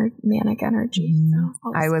weird manic energy.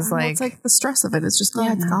 So I was like, it's like the stress of it is just gone.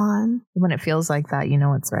 Yeah, it's gone. When it feels like that, you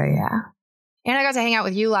know it's right. Yeah. And I got to hang out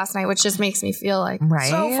with you last night, which just makes me feel like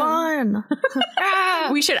so fun.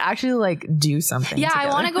 We should actually like do something. Yeah, together.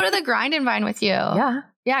 I want to go to the Grind and Vine with you. Yeah.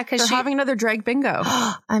 Yeah, because they're having another drag bingo.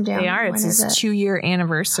 I'm down. They are. It's his 2-year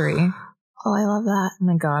anniversary. Oh, I love that. Oh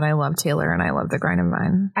my God, I love Taylor and I love the Grind and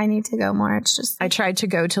Vine. I need to go more. It's just I tried to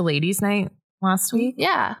go to ladies' night last week.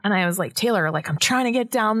 Yeah. And I was like, Taylor, like I'm trying to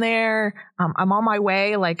get down there. I'm on my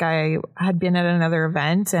way. Like I had been at another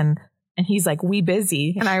event and he's like, we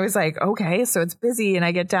busy. And I was like, okay, so it's busy. And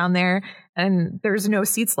I get down there and there's no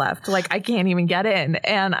seats left. Like I can't even get in.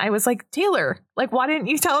 And I was like, Taylor, like, why didn't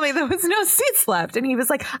you tell me there was no seats left? And he was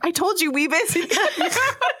like, I told you we busy.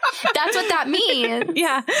 That's what that means.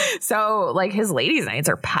 Yeah. So like his ladies' nights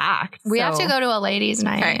are packed. We have to go to a ladies'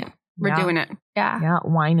 night. Okay. We're doing it. Yeah. Yeah.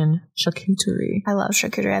 Wine and charcuterie. I love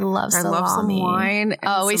charcuterie. I love salami. I love some wine.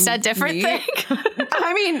 Oh, we said different thing.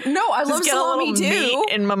 I mean, no, I love salami too. Meat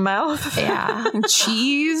in my mouth. Yeah. And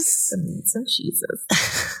cheese. Some meats and cheeses.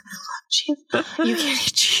 Cheese. You can't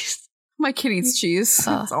eat cheese. My kid eats cheese.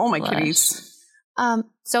 Oh, that's all my kid eats.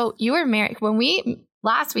 So you were married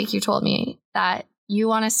last week you told me that you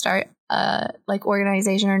want to start a like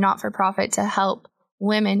organization or not for profit to help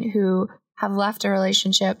women who have left a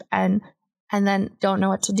relationship and then don't know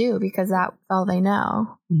what to do because that's all they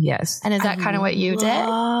know. Yes. And is that kind of what you did?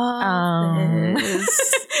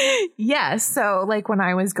 Yes. So like when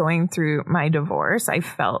I was going through my divorce, I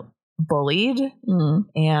felt bullied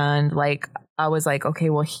and like I was like, okay,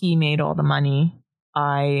 well, he made all the money.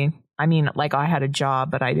 I mean, like I had a job,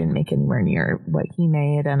 but I didn't make anywhere near what he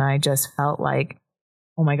made. And I just felt like,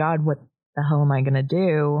 oh my God, what the hell am I going to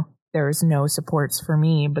do? There's no supports for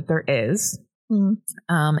me, but there is.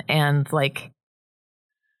 And like,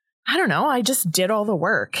 I don't know, I just did all the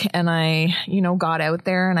work and I, got out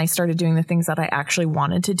there and I started doing the things that I actually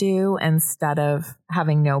wanted to do instead of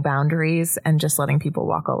having no boundaries and just letting people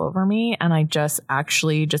walk all over me. And I just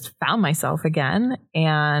found myself again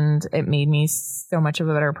and it made me so much of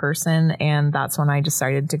a better person. And that's when I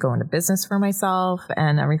decided to go into business for myself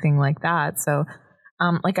and everything like that. So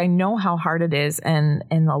like I know how hard it is and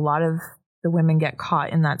a lot of the women get caught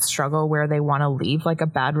in that struggle where they want to leave like a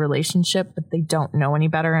bad relationship, but they don't know any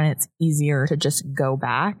better and it's easier to just go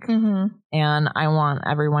back. And I want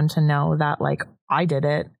everyone to know that like I did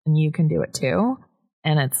it and you can do it too.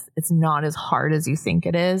 And it's not as hard as you think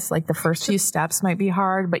it is. Like the first few steps might be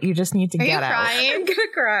hard, but you just need to get out. I'm gonna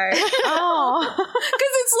cry. Oh, because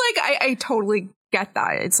it's like I totally get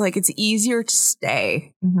that. It's like it's easier to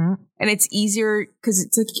stay, and it's easier because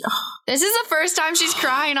it's like this is the first time she's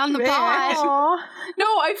crying on the pod. No,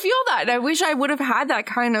 I feel that, and I wish I would have had that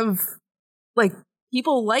kind of like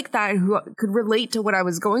people like that who could relate to what I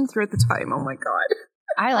was going through at the time. Oh my God.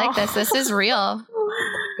 I like this. This is real.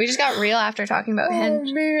 We just got real after talking about Hinge.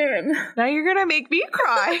 Oh, man. Now you're going to make me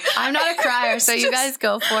cry. I'm not a crier, so you guys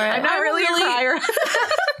go for it. I'm not really a crier.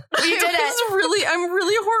 We did it. I'm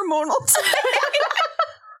really hormonal today.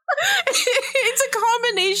 It's a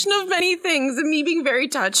combination of many things and me being very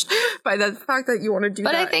touched by the fact that you want to do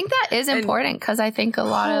that. But I think that is important because I think a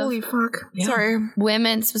lot of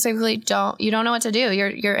women specifically don't know what to do.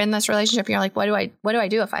 You're in this relationship and you're like, what do I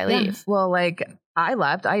do if I leave? Yeah. Well, like I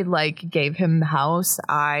left. I like gave him the house.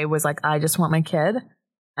 I was like, I just want my kid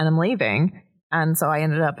and I'm leaving. And so I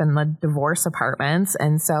ended up in the divorce apartments.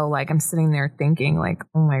 And so like I'm sitting there thinking like,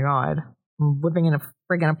 oh my God, I'm living in a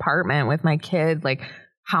friggin' apartment with my kid. Like,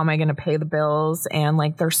 how am I going to pay the bills? And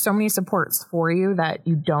like, there's so many supports for you that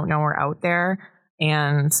you don't know are out there.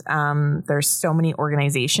 And there's so many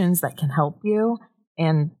organizations that can help you.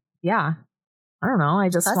 And yeah, I don't know. I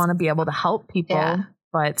just want to be able to help people,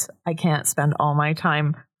 but I can't spend all my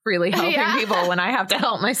time really helping people when I have to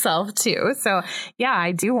help myself too. So yeah,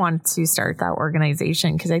 I do want to start that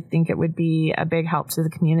organization because I think it would be a big help to the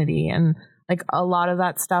community. And like a lot of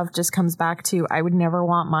that stuff just comes back to, I would never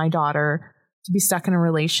want my daughter to be stuck in a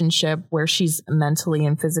relationship where she's mentally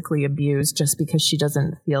and physically abused just because she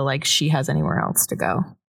doesn't feel like she has anywhere else to go.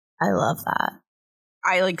 I love that.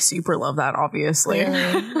 I like super love that, obviously.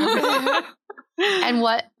 And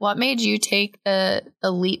what made you take the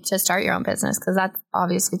leap to start your own business? Because that's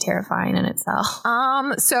obviously terrifying in itself.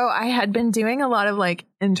 So I had been doing a lot of like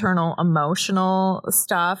internal emotional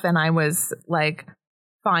stuff, and I was like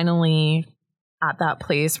finally at that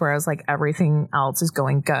place where I was like, everything else is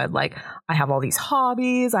going good. Like I have all these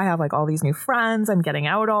hobbies, I have like all these new friends, I'm getting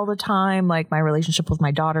out all the time. Like my relationship with my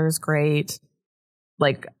daughter is great.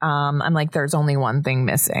 Like I'm like, there's only one thing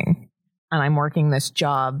missing. And I'm working this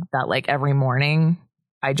job that like every morning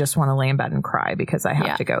I just want to lay in bed and cry because I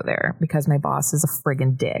have to go there because my boss is a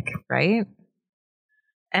friggin' dick, right?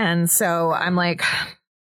 And so I'm like,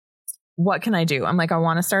 what can I do? I'm like, I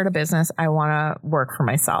want to start a business. I want to work for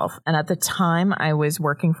myself. And at the time I was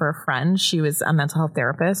working for a friend. She was a mental health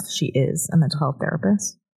therapist. She is a mental health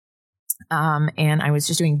therapist. And I was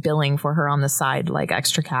just doing billing for her on the side, like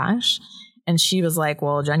extra cash. And she was like,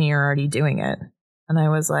 well, Jenny, you're already doing it. And I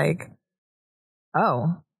was like,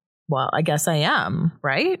 oh, well, I guess I am,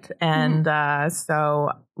 right? And so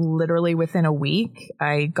literally within a week,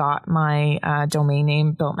 I got my domain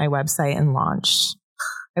name, built my website, and launched.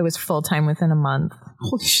 I was full-time within a month.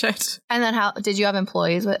 Holy shit. And then how did you have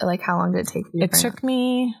employees? Like how long did it take you? It took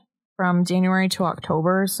me from January to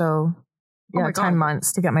October. So 10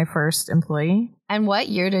 months to get my first employee. And what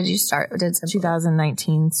year did you start?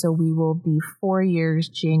 2019. So we will be 4 years,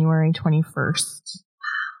 January 21st.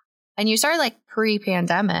 And you started like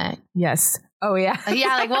pre-pandemic. Yes. Oh, yeah.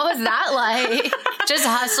 Yeah. Like, what was that like? Just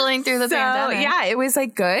hustling through the pandemic. Yeah, it was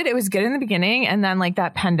like good. It was good in the beginning. And then like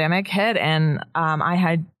that pandemic hit and I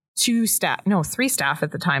had 3 staff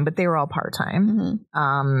at the time, but they were all part-time.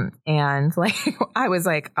 And like, I was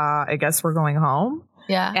like, I guess we're going home.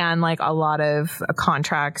 Yeah. And like a lot of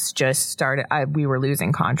contracts just started, we were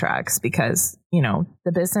losing contracts because, you know,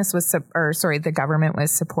 the government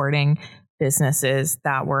was supporting businesses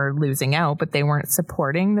that were losing out, but they weren't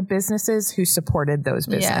supporting the businesses who supported those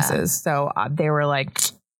businesses. So they were like,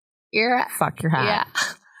 fuck your hat.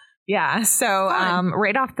 Yeah. So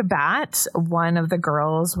right off the bat, one of the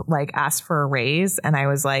girls like asked for a raise and I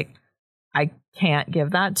was like, I can't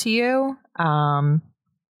give that to you.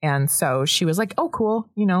 And so she was like, oh, cool.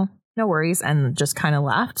 You know, no worries. And just kind of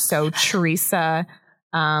left. So Teresa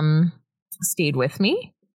stayed with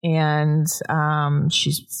me. And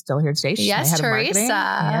she's still here today. She's yes, Teresa.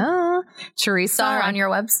 Yeah, Teresa. Saw her on your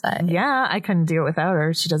website. Yeah, I couldn't do it without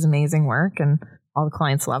her. She does amazing work, and all the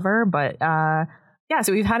clients love her. But yeah,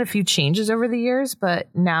 so we've had a few changes over the years, but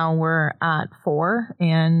now we're at 4,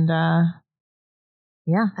 and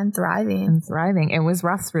and thriving. It was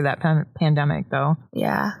rough through that pandemic, though.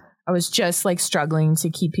 Yeah. I was just like struggling to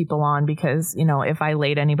keep people on because, you know, if I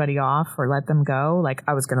laid anybody off or let them go, like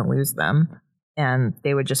I was going to lose them. And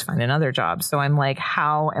they would just find another job. So I'm like,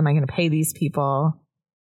 how am I going to pay these people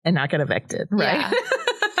and not get evicted? Right.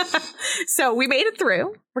 Yeah. So we made it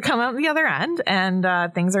through. We're coming out the other end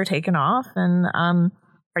and things are taking off and I'm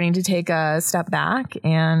starting to take a step back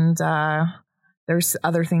and there's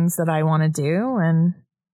other things that I want to do. And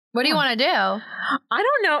what do you want to do? I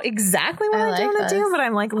don't know exactly what I want to do, but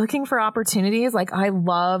I'm like looking for opportunities. Like I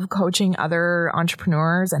love coaching other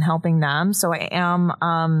entrepreneurs and helping them. So I am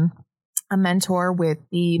a mentor with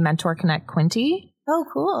the Mentor Connect Quinty. Oh,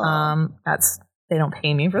 cool. They don't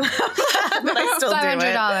pay me for that, but I still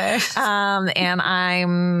 $500. Do it. And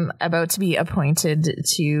I'm about to be appointed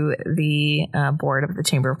to the board of the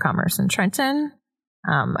Chamber of Commerce in Trenton.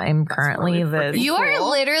 I'm currently You are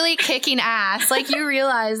literally kicking ass. Like you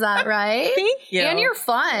realize that, right? Thank you. And you're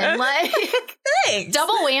fun. Like thanks.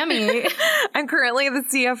 Double whammy. I'm currently the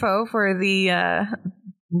CFO for the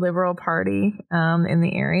Liberal Party in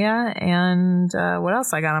the area. And what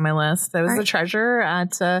else I got on my list? I was the treasurer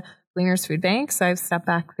at Gleaners Food Bank, so I've stepped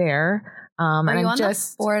back there. Are you on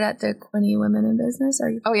the board at the Quinny Women in Business? Are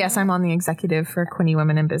you? Oh, yes, I'm on the executive for Quinny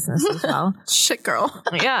Women in Business as well. Shit, girl.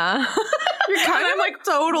 Yeah. You're kind of like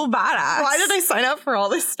total badass. Why did I sign up for all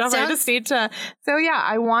this stuff? I just need to. So, yeah,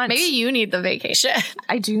 I want. Maybe you need the vacation.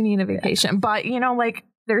 I do need a vacation. But, you know, like,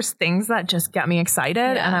 there's things that just get me excited.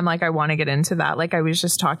 Yeah. And I'm like, I want to get into that. Like, I was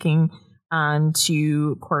just talking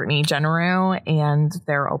to Courtney Genereux, and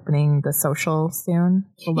they're opening the social soon.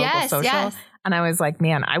 The local social. Yes. And I was like,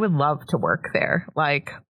 man, I would love to work there.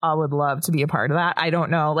 Like, I would love to be a part of that. I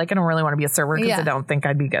don't know. Like, I don't really want to be a server because I don't think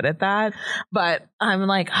I'd be good at that. But I'm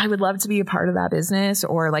like, I would love to be a part of that business.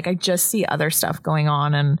 Or like, I just see other stuff going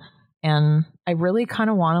on. And And I really kind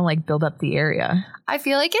of want to like build up the area. I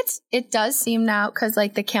feel like it does seem now, because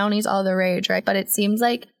like the county's all the rage, right? But it seems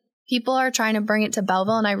like people are trying to bring it to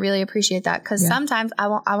Belleville, and I really appreciate that, because sometimes I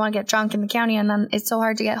want to get drunk in the county, and then it's so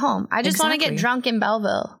hard to get home. I just want to get drunk in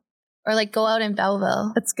Belleville, or like go out in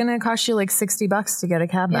Belleville. It's going to cost you like $60 to get a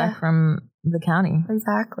cab back from the county.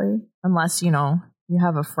 Exactly. Unless, you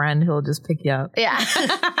have a friend who'll just pick you up. Yeah.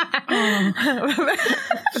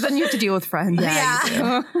 But then you have to deal with friends. Yeah.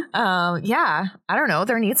 I don't know.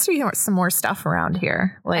 There needs to be some more stuff around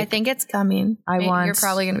here. Like, I think it's coming. You're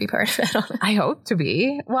probably going to be part of it. I hope to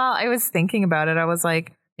be. Well, I was thinking about it. I was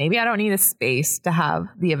like, maybe I don't need a space to have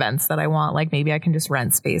the events that I want. Like, maybe I can just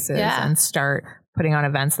rent spaces and start putting on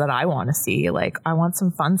events that I want to see. Like, I want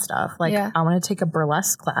some fun stuff. Like, I want to take a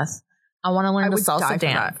burlesque class. I want to learn the salsa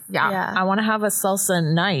dance. Yeah. I want to have a salsa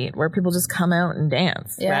night where people just come out and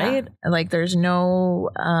dance, right? Like, there's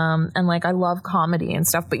no, and like, I love comedy and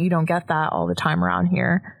stuff, but you don't get that all the time around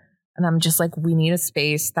here. And I'm just like, we need a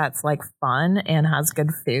space that's like fun and has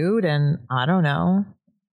good food. And I don't know,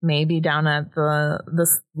 maybe down at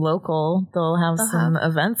this local, they'll have some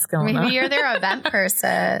events going on. Maybe you're their event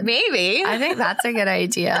person. Maybe. I think that's a good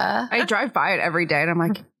idea. I drive by it every day and I'm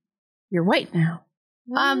like, you're white now.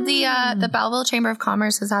 The Belleville Chamber of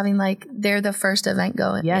Commerce is having they're the first event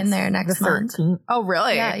going in there next month. Oh,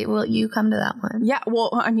 really? Yeah. Well, you come to that one. Yeah. Well,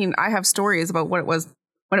 I mean, I have stories about what it was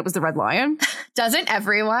when it was the Red Lion. Doesn't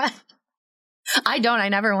everyone? I don't. I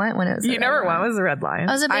never went when it was. You never went was the Red Lion.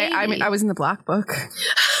 I was a baby. I was in the Black Book.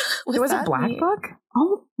 There was a Black Book?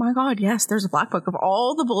 Oh my God. Yes. There's a Black Book of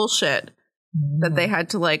all the bullshit that they had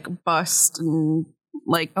to bust and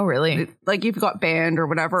oh, really? Like if you got banned or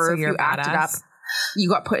whatever, so if you acted up, you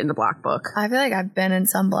got put in the Black Book. I feel like I've been in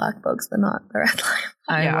some Black Books, but not the Red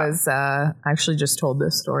Lion. I was actually just told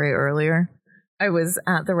this story earlier. I was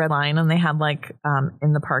at the Red Lion and they had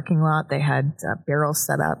in the parking lot, they had barrels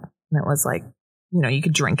set up and it was you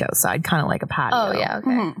could drink outside, kind of like a patio. Oh, yeah. Okay.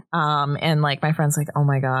 Mm-hmm. And my friend's like, oh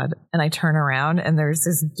my God. And I turn around and there's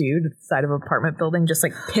this dude at the side of an apartment building just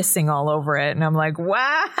pissing all over it. And I'm like,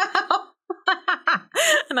 wow.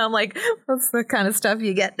 And I'm like, that's the kind of stuff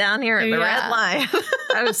you get down here at the Red Lion.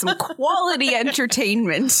 That is some quality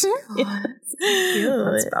entertainment.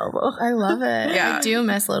 That's Belleville. I love it. Yeah. I do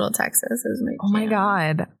miss Little Texas. Oh my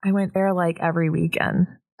God. I went there every weekend.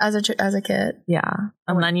 As a kid? Yeah.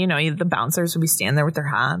 And then, the bouncers would be standing there with their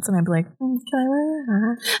hats and I'd be like, can I wear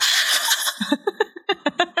a hat?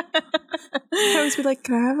 I always be like,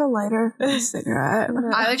 can I have a lighter for a cigarette?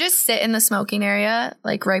 I would just sit in the smoking area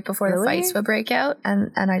right before the fights would break out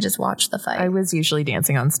and I just watch the fight. I was usually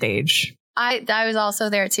dancing on stage. I was also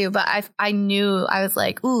there too, but I knew I was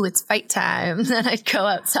like, ooh, it's fight time. Then I'd go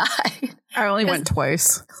outside. I only went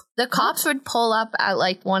twice. The cops would pull up at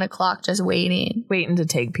 1 o'clock just waiting to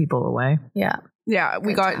take people away. Yeah. Yeah,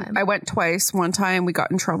 I went twice. One time we got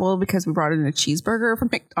in trouble because we brought in a cheeseburger from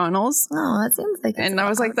McDonald's. Oh, that seems like and I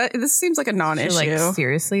was like, this seems like a non-issue.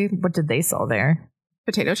 Seriously? What did they sell there?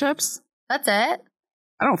 Potato chips. That's it?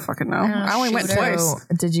 I don't fucking know. I only went twice. So,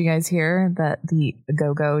 did you guys hear that the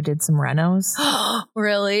Go-Go did some renos?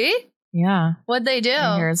 Really? Yeah. What'd they do?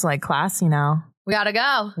 I hear it's classy now. We gotta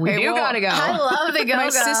go. We gotta go. I love the Go-Go. My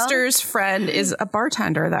sister's friend is a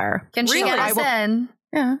bartender there. Can she get us in?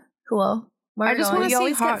 Yeah. Cool. I just want to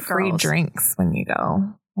see hot free drinks when you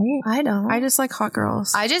go. Right? I don't. I just like hot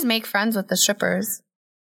girls. I just make friends with the strippers.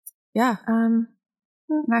 Yeah. And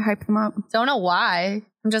I hype them up. Don't know why.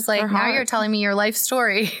 I'm just like, now you're telling me your life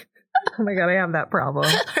story. Oh my God, I have that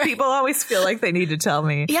problem. People always feel like they need to tell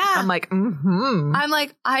me. Yeah. I'm like, I'm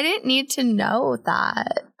like, I didn't need to know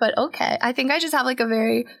that. But okay. I think I just have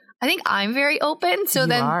I think I'm very open. So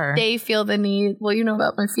they feel the need. Well, you know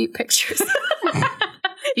about my feet pictures.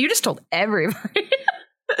 You just told everybody.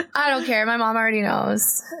 I don't care. My mom already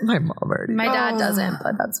knows. My mom already knows. My dad doesn't,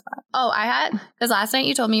 but that's fine. Oh, because last night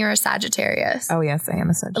you told me you're a Sagittarius. Oh, yes, I am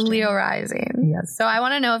a Sagittarius. Leo rising. Yes. So I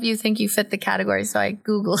want to know if you think you fit the category. So I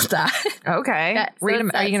Googled that. Okay. Yeah, read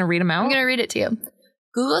them. Are you going to read them out? I'm going to read it to you.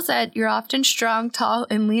 Google said you're often strong, tall,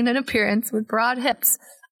 and lean in appearance with broad hips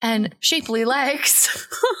and shapely legs.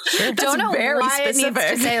 Sure. Don't know why it needs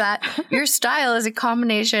to say that. Your style is a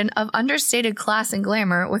combination of understated class and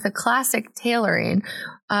glamour with a classic tailoring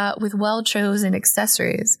with well-chosen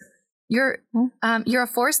accessories. You're a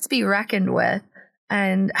force to be reckoned with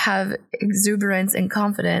and have exuberance and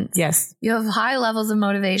confidence. Yes. You have high levels of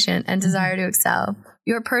motivation and desire to excel.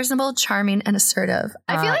 You're personable, charming, and assertive.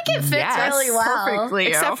 I feel like it fits really well. Perfectly.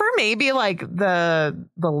 Except for maybe the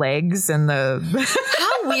legs and the...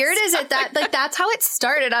 How weird is it that that's how it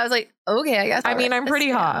started? I was like, okay, I guess. I mean, I'm pretty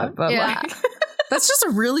hot, but That's just a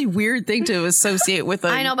really weird thing to associate with.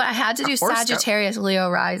 I know, but I had to do Sagittarius, Leo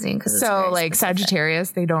rising because so like specific.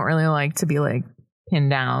 Sagittarius, they don't really like to be like pinned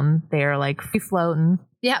down. They're like free floating.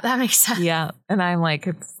 Yeah, that makes sense. Yeah, and I'm like,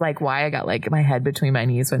 it's like why I got like my head between my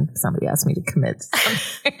knees when somebody asked me to commit.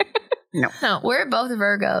 No, we're both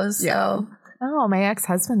Virgos, so. Oh, my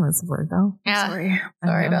ex-husband was a Virgo. Yeah,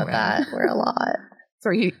 sorry about that. We're a lot.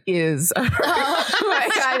 Sorry, he is. Oh my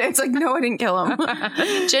God. It's like, no, I didn't kill him.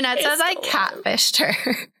 Jeanette says I catfished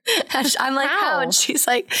her. I'm like, how? And she's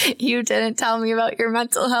like, you didn't tell me about your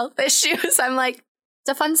mental health issues. I'm like, it's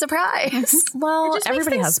a fun surprise. Well,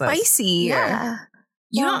 everybody has spicy. Yeah.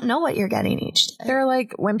 You don't know what you're getting each day. They're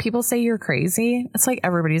like, when people say you're crazy, it's like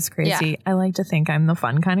everybody's crazy. Yeah. I like to think I'm the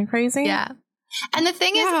fun kind of crazy. Yeah. And the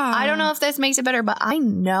thing is, I don't know if this makes it better, but I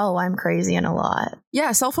know I'm crazy in a lot.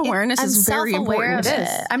 Yeah, self-awareness is very important. It is.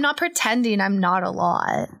 I'm not pretending I'm not a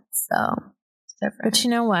lot. So it's different. But you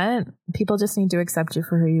know what? People just need to accept you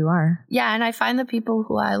for who you are. Yeah, and I find the people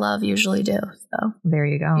who I love usually do. So there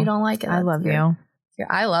you go. You don't like it. I love you.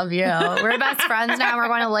 I love you. We're best friends now. We're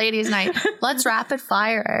going to ladies' night. Let's rapid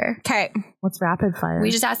fire. Okay. What's rapid fire? We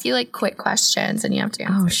just ask you like quick questions and you have to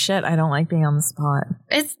answer. Oh shit. I don't like being on the spot.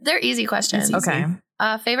 They're easy questions. Okay.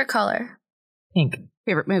 Favorite color? Pink.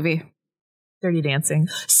 Favorite movie? Dirty Dancing.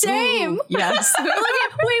 Same. Ooh, yes. Wait.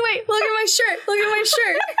 Look at my shirt.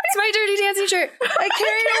 It's my Dirty Dancing shirt. I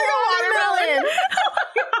carried a watermelon.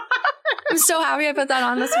 I'm so happy I put that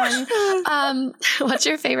on this morning. What's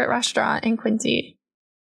your favorite restaurant in Quincy?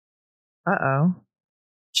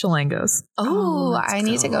 Chilangos. Oh, I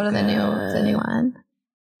need to go to the new one.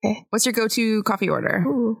 Okay. What's your go-to coffee order?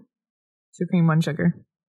 Ooh. 2 cream, 1 sugar.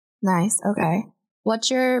 Nice. Okay.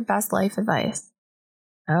 What's your best life advice?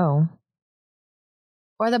 Oh.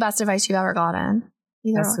 Or the best advice you've ever gotten?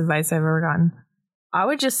 Best advice I've ever gotten. I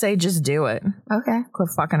would just say, just do it. Okay. Quit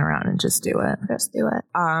fucking around and just do it. Just do it.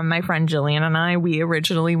 My friend Jillian and I, we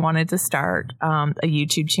originally wanted to start a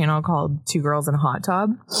YouTube channel called 2 Girls in a Hot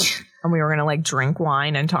Tub. And we were going to like drink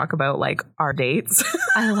wine and talk about like our dates.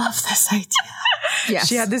 I love this idea. Yes.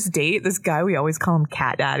 She had this date, this guy, we always call him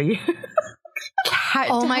Cat Daddy.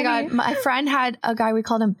 Oh my God. My friend had a guy, we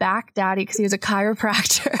called him Back Daddy because he was a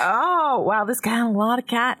chiropractor. Oh, wow. This guy had a lot of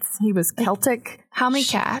cats. He was Celtic. How many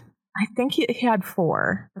cats? I think he had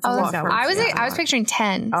 4. That's I was picturing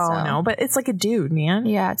 10. Oh, so. No, but it's like a dude, man.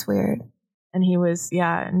 Yeah, it's weird. And he was,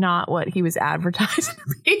 not what he was advertised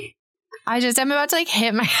to be. I'm about to like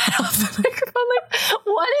hit my head off the microphone. Like,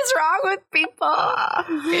 what is wrong with people?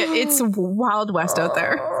 It's Wild West out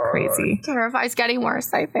there. It's crazy. Terrifying. It's getting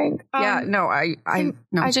worse, I think. No. I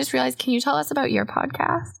just realized, can you tell us about your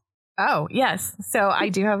podcast? Oh, yes. So I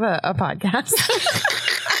do have a podcast.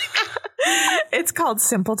 It's called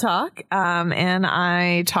Simple Talk. And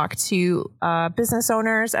I talk to business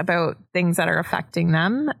owners about things that are affecting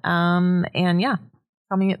them. And yeah,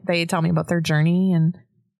 they tell me about their journey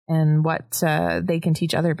and what they can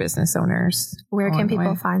teach other business owners. Where can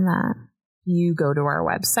people find that? You go to our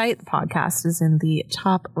website. The podcast is in the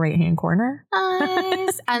top right-hand corner.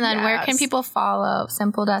 Nice. And then where can people follow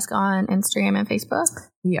Simple Desk on Instagram and Facebook?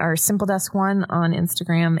 We are Simple Desk 1 on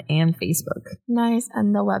Instagram and Facebook. Nice.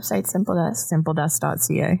 And the website Simple Desk?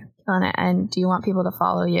 simpledesk.ca. On it. And do you want people to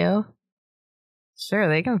follow you? Sure,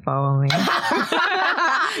 they can follow me.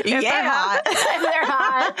 If they're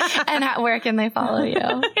hot. And where can they follow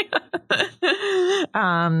you?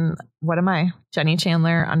 What am I? Jenny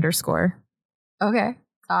Chandler _. Okay.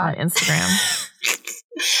 On Instagram.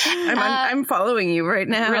 I'm following you right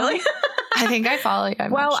now. Really? I think I follow you.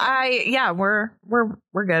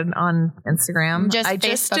 We're good on Instagram. I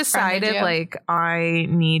just decided like I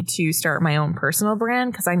need to start my own personal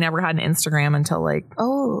brand because I never had an Instagram until like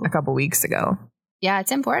a couple weeks ago. Yeah,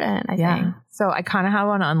 it's important, I think. So I kind of have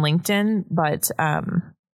one on LinkedIn, but I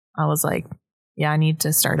was like, I need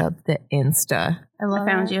to start up the Insta. I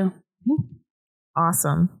found you.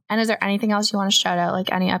 Awesome. And is there anything else you want to shout out,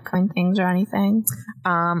 like any upcoming things or anything?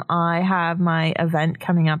 I have my event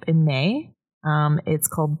coming up in May. It's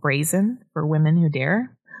called Brazen for Women Who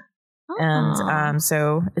Dare. And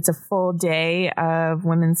so it's a full day of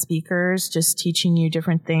women speakers just teaching you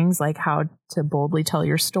different things like how to boldly tell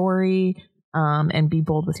your story, and be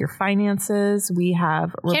bold with your finances. We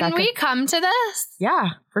have Rebecca. Can we come to this? Yeah,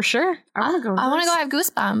 for sure. I want to go. I want to go. I have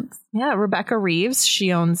goosebumps. Yeah, Rebecca Reeves.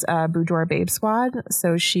 She owns Boudoir Babe Squad.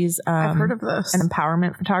 So she's I've heard of this. An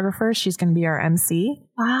empowerment photographer. She's going to be our MC.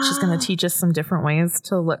 Wow. She's going to teach us some different ways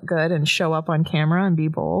to look good and show up on camera and be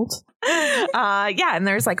bold. And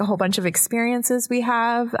there's like a whole bunch of experiences we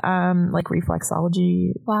have, like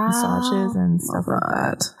reflexology massages and stuff like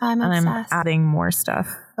that. I'm obsessed. I'm adding more stuff.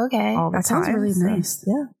 Okay. All the that time. sounds really nice.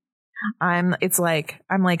 Yeah. I'm like,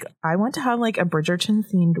 I want to have like a Bridgerton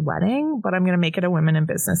themed wedding, but I'm going to make it a women in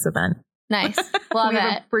business event. Nice. Love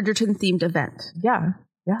it. Bridgerton themed event. Yeah.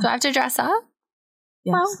 Yeah. Do I have to dress up?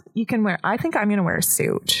 Yes. Well, you can wear, I think I'm going to wear a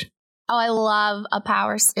suit. Oh, I love a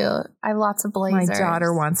power suit. I have lots of blazers. My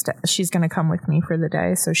daughter she's going to come with me for the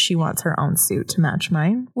day. So she wants her own suit to match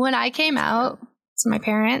mine. When I came out to my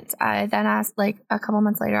parents, I then asked like a couple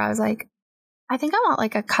months later, I was like, I think I want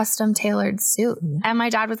like a custom tailored suit. Yeah. And my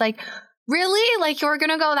dad was like, really? Like you're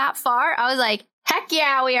going to go that far? I was like, heck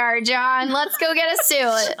yeah, we are, John. Let's go get a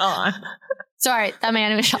suit. Sorry, that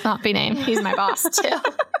man who shall not be named. He's my boss too.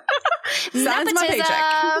 Signs my paycheck.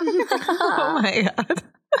 Oh my God.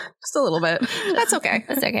 Just a little bit. That's okay.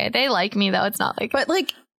 That's okay. They like me though. It's not like, but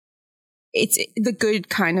like, it's the good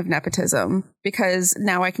kind of nepotism because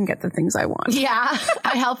now I can get the things I want. Yeah,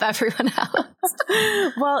 I help everyone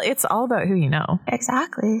else. Well, it's all about who you know.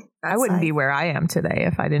 Exactly. I wouldn't be where I am today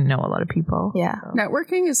if I didn't know a lot of people. Yeah. So.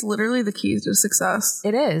 Networking is literally the key to success.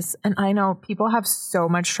 It is. And I know people have so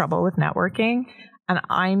much trouble with networking. And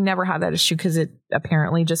I never had that issue because it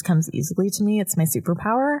apparently just comes easily to me. It's my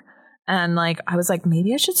superpower. And like, I was like,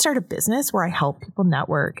 maybe I should start a business where I help people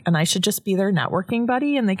network and I should just be their networking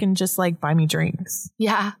buddy and they can just like buy me drinks.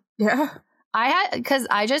 Yeah. Yeah. Because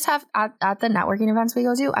I just have at the networking events we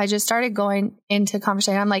go to, I just started going into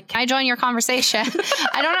conversation. I'm like, can I join your conversation?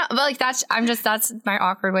 I don't know. But like, that's my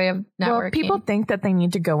awkward way of networking. Well, people think that they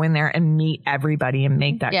need to go in there and meet everybody and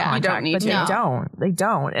make that contact. You don't need to. They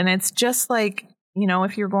don't. And it's just like, you know,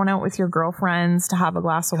 if you're going out with your girlfriends to have a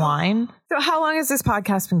glass of wine. So how long has this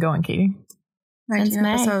podcast been going, Katie? 19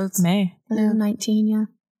 episodes. May. 19, yeah.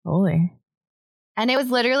 Holy. And it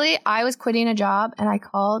was literally, I was quitting a job and I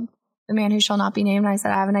called the man who shall not be named. And I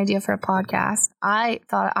said, I have an idea for a podcast. I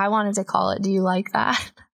thought I wanted to call it, Do You Like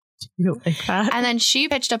That? Do you like that? And then she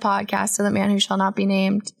pitched a podcast to the man who shall not be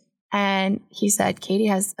named. And he said, Katie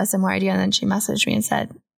has a similar idea. And then she messaged me and said,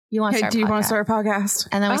 do you want to start a podcast?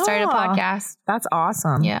 And then we started a podcast. That's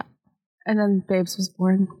awesome. Yeah. And then Babes was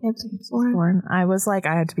born. I was like,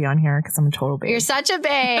 I had to be on here because I'm a total babe. You're such a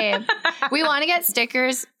babe. We want to get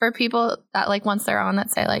stickers for people that like once they're on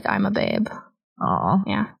that say like, I'm a babe. Oh,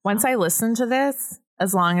 yeah. Once I listen to this,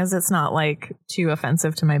 as long as it's not like too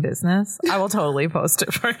offensive to my business, I will totally post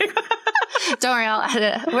it for you. Don't worry, I'll edit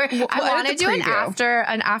it. I want to do an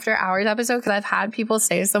after hours episode because I've had people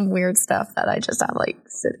say some weird stuff that I just have like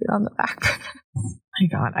sitting on the back burner. My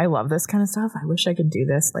God, I love this kind of stuff. I wish I could do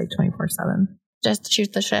this like 24/7. Just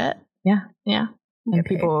shoot the shit. Yeah. Yeah. And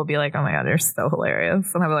people will be like, oh my God, you're so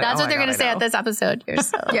hilarious. And I'll be like, that's what they're going to say at this episode. You're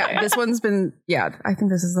so yeah, this one's been, I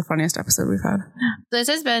think this is the funniest episode we've had. This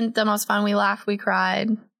has been the most fun. We laughed, we cried.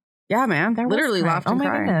 Yeah, man. Literally laughed and cried.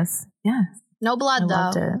 Oh my goodness. Yes. No blood though.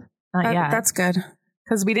 Loved it. Not yet. That's good.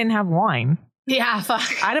 Because we didn't have wine. Yeah,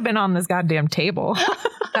 fuck. I'd have been on this goddamn table.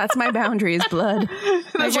 That's my boundaries, blood.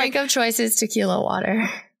 My drink of choice is tequila water.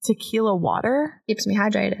 Tequila water? Keeps me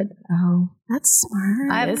hydrated. Oh. That's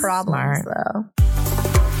smart. I have problems, though.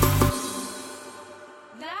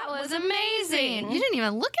 That was amazing. You didn't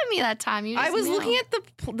even look at me that time. I was looking at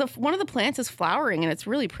the one of the plants is flowering, and it's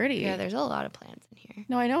really pretty. Yeah, there's a lot of plants in here.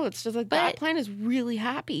 No, I know. It's just like that plant is really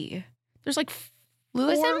happy. There's like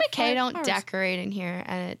Lewis and McKay don't decorate in here,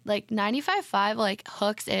 and it like 95.5 like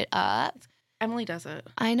hooks it up. Emily does it.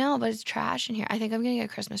 I know, but it's trash in here. I think I'm gonna get a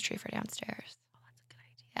Christmas tree for downstairs. Oh, that's a good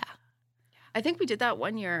idea. Yeah. I think we did that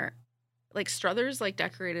one year. Like Struthers like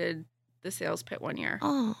decorated the sales pit one year.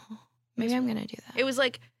 Oh, maybe I'm gonna do that. It was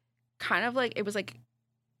like kind of like, it was like,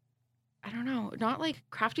 I don't know, not like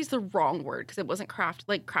crafty's the wrong word because it wasn't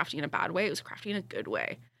crafty in a bad way. It was crafty in a good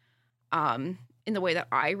way. In the way that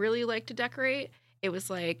I really like to decorate. It was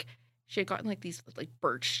like she had gotten like these like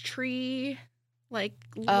birch tree like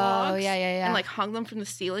logs. Oh, yeah. And like hung them from the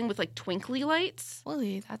ceiling with like twinkly lights.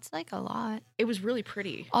 Holy, that's like a lot. It was really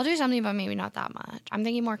pretty. I'll do something, but maybe not that much. I'm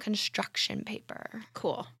thinking more construction paper.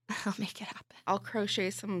 Cool. I'll make it happen. I'll crochet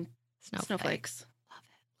some snowflakes. Love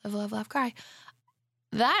it. Live, love, laugh, cry.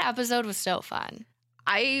 That episode was so fun.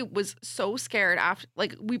 I was so scared after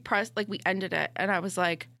like we ended it and I was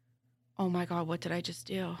like, oh my God, what did I just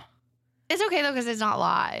do? It's okay, though, because it's not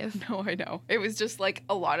live. No, I know. It was just, like,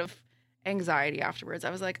 a lot of anxiety afterwards. I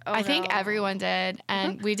was like, oh, I think everyone did.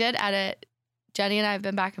 And we did edit. Jenny and I have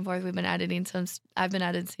been back and forth. I've been editing some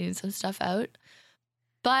stuff out.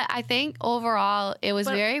 But I think overall, it was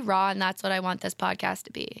very raw, and that's what I want this podcast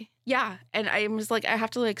to be. Yeah. And I was like, I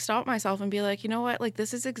have to, like, stop myself and be like, you know what? Like,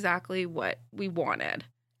 this is exactly what we wanted.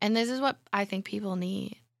 And this is what I think people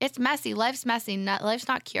need. It's messy. Life's messy. Life's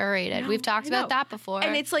not curated. We've talked about that before.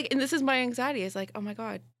 And it's like, and this is my anxiety. It's like, oh my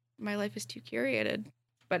God, my life is too curated.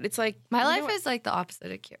 But it's like... My life is like the opposite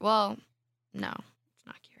of well, no, it's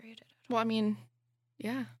not curated. Well, I mean,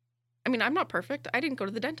 yeah. I mean, I'm not perfect. I didn't go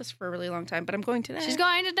to the dentist for a really long time, but I'm going today. She's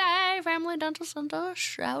going today. Family Dental Center.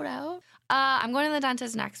 Shout out. I'm going to the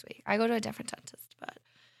dentist next week. I go to a different dentist, but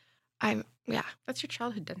yeah. That's your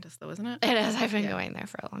childhood dentist, though, isn't it? It is. I've been going there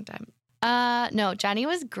for a long time. No, Jenny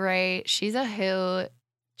was great. She's a hoot.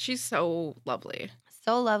 She's so lovely.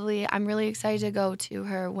 So lovely. I'm really excited to go to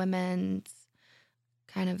her women's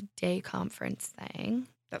kind of day conference thing.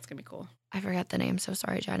 That's going to be cool. I forget the name, so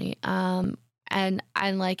sorry, Jenny. And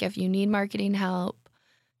like, if you need marketing help,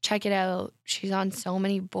 check it out. She's on so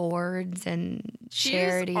many boards and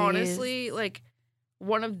charities. She's honestly like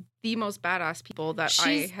one of the most badass people that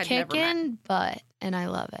I had never met. She's kicking butt, and I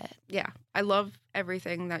love it. Yeah, I love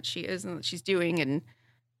everything that she is and that she's doing, and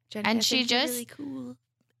Jenny, and she just really cool.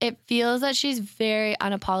 It feels that she's very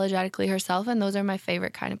unapologetically herself, and those are my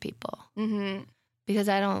favorite kind of people. Mm-hmm. Because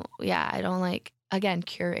I don't like. Again,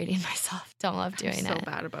 curating myself. Don't love doing it. I'm so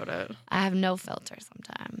bad about it. I have no filter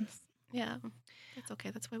sometimes. Yeah. That's okay.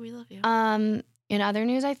 That's why we love you. In other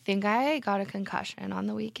news, I think I got a concussion on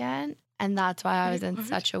the weekend, and that's why I was in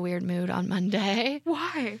such a weird mood on Monday.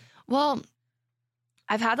 Why? Well,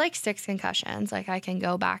 I've had like 6 concussions. Like, I can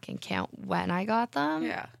go back and count when I got them.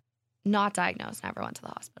 Yeah. Not diagnosed, never went to the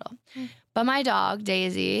hospital. But my dog,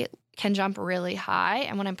 Daisy, can jump really high,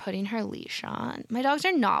 and when I'm putting her leash on, my dogs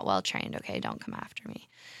are not well trained, okay? Don't come after me.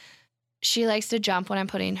 She likes to jump when I'm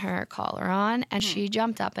putting her collar on, and she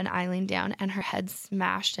jumped up and I leaned down, and her head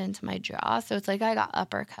smashed into my jaw. So it's like I got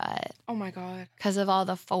uppercut. Oh my God. Because of all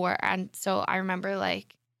the force. And so I remember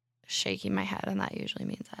like shaking my head, and that usually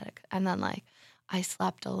means that. And then like I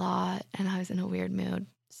slept a lot, and I was in a weird mood.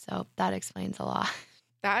 So that explains a lot.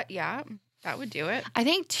 That would do it. I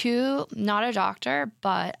think, too, not a doctor,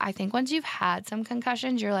 but I think once you've had some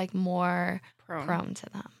concussions, you're, like, more prone to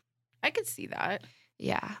them. I could see that.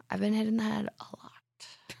 Yeah. I've been hit in the head a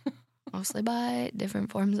lot. Mostly by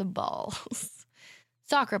different forms of balls.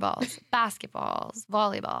 Soccer balls, basketballs,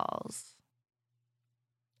 volleyballs.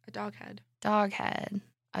 A dog head. Dog head.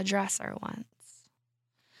 A dresser once.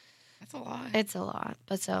 That's a lot. It's a lot.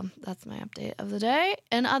 But so that's my update of the day.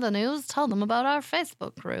 In other news, tell them about our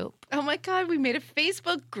Facebook group. Oh my God, we made a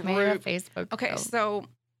Facebook group. Okay, so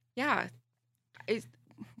yeah.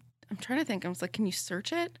 I'm trying to think. I was like, can you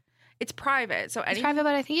search it? It's private. So it's private,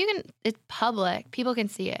 but I think you can, it's public. People can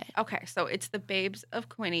see it. Okay, so it's the Babes of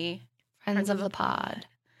Quinny. Friends of the pod.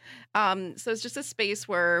 So it's just a space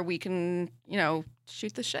where we can,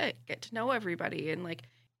 shoot the shit, get to know everybody, and like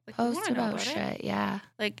post about shit, yeah.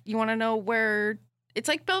 Like, you want to know where it's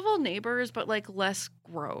like Belleville Neighbors, but like less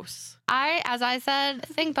gross. As I said,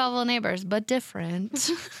 think Belleville Neighbors, but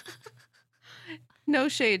different. No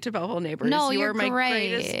shade to Belleville Neighbors. No, you you're are my great.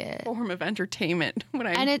 greatest form of entertainment when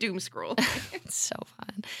I'm doom scrolling. It's so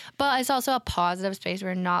fun. But it's also a positive space.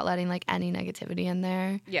 We're not letting like any negativity in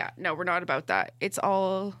there. Yeah, no, we're not about that. It's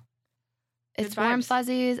all... It's warm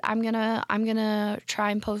fuzzies. I'm gonna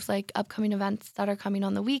try and post like upcoming events that are coming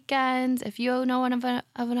on the weekends. If you know of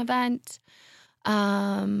an event,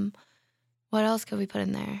 what else could we put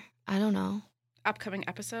in there? I don't know. Upcoming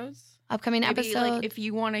episodes. Maybe, like, if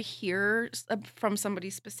you want to hear from somebody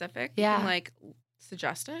specific, you can like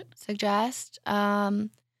suggest it. One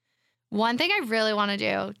thing I really want to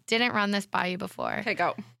do. Didn't run this by you before. Okay,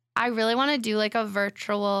 go. I really want to do like a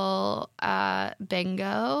virtual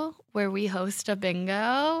bingo where we host a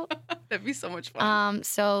bingo. That'd be so much fun.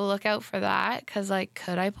 So look out for that, because like,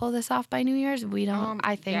 could I pull this off by New Year's? We don't.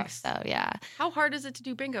 I think so. Yeah. How hard is it to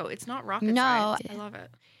do bingo? It's not rocket science. I love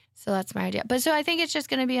it. So that's my idea. But so I think it's just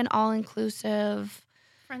going to be an all-inclusive,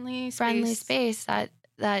 friendly space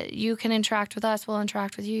that you can interact with us. We'll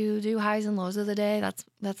interact with you. Do highs and lows of the day. That's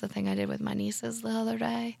the thing I did with my nieces the other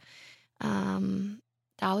day.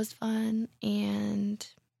 That was fun. And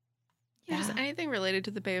yeah, just anything related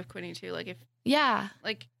to the Bay of Quinny too. Like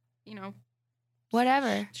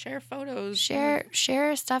whatever. Share photos.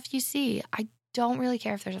 Share stuff you see. I don't really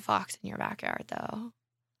care if there's a fox in your backyard though.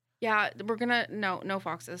 Yeah, we're gonna no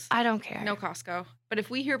foxes. I don't care. No Costco. But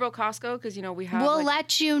if we hear about Costco, because we have, we'll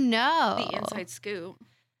let you know the inside scoop.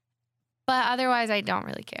 But otherwise, I don't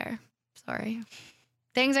really care. Sorry.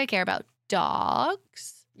 Things I care about: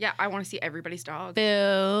 dogs. Yeah, I want to see everybody's dog. Food.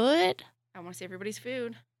 I want to see everybody's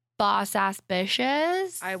food. Boss ass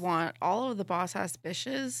bitches. I want all of the boss ass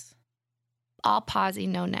bitches. All posy,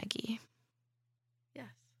 no neggy. Yes,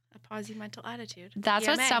 a posy mental attitude. That's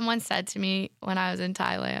what someone said to me when I was in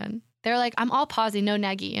Thailand. They're like, I'm all posy, no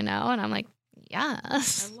neggy, And I'm like,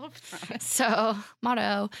 Yes. I love that. So,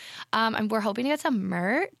 motto. And we're hoping to get some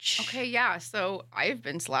merch. Okay, yeah. So I've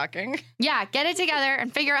been slacking. Yeah, get it together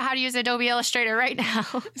and figure out how to use Adobe Illustrator right now.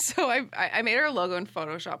 So I made our logo in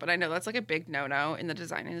Photoshop, and I know that's like a big no-no in the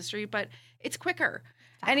design industry, but it's quicker.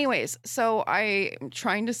 Anyways, so I'm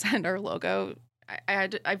trying to send our logo. I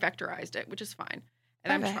vectorized it, which is fine.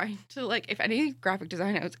 And I'm trying to, like, if any graphic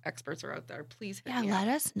design experts are out there, please hit me let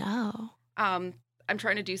us know. I'm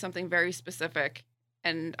trying to do something very specific,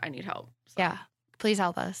 and I need help. So. Yeah, please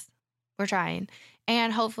help us. We're trying.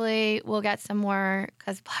 And hopefully we'll get some more,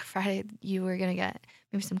 because Black Friday, you were going to get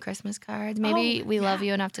maybe some Christmas cards. Maybe we love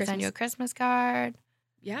you enough to send you a Christmas card.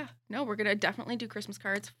 Yeah. No, we're going to definitely do Christmas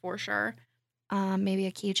cards for sure. Maybe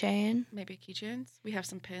a keychain. Maybe keychains. We have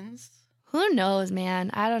some pins. Who knows,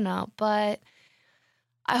 man? I don't know. But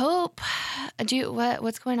I hope.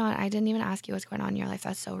 What's going on? I didn't even ask you what's going on in your life.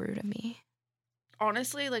 That's so rude of me.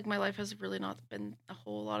 Honestly, like, my life has really not been a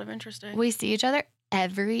whole lot of interesting. We see each other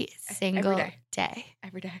every single day.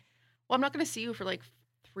 Every day. Well, I'm not going to see you for like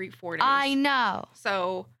 3-4 days. I know.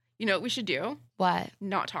 So, you know what we should do? What?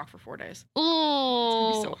 Not talk for 4 days. Ooh. It's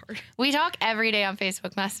going to be so hard. We talk every day on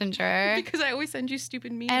Facebook Messenger. Because I always send you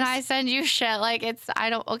stupid memes. And I send you shit. Like,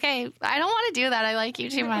 I don't want to do that. I like you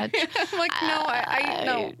too much. I'm like,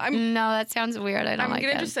 no, no, that sounds weird. I don't like it. I'm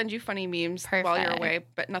going to just send you funny memes while you're away,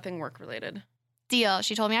 but nothing work related. Deal.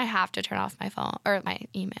 She told me I have to turn off my phone or my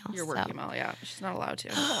email. Your work email, yeah. She's not allowed to.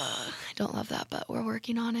 I don't love that, but we're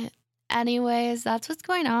working on it. Anyways, that's what's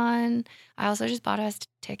going on. I also just bought us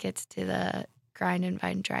tickets to the Grind and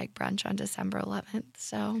Vine Drag Brunch on December 11th.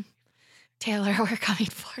 So, Taylor, we're coming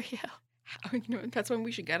for you. You know, that's when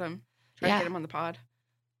we should get him. Try to get him on the pod.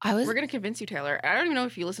 We're going to convince you, Taylor. I don't even know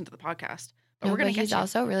if you listen to the podcast, but we're going to get you. He's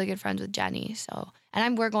also really good friends with Jenny. So,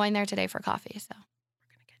 and we're going there today for coffee. So.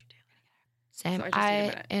 Same.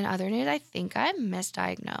 So in other news, I think I'm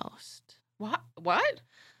misdiagnosed. What?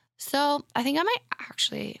 So I think I might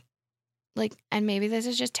actually, like, and maybe this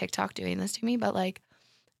is just TikTok doing this to me, but like,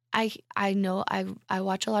 I know I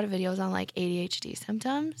watch a lot of videos on like ADHD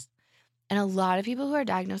symptoms, and a lot of people who are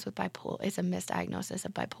diagnosed with bipolar, it's a misdiagnosis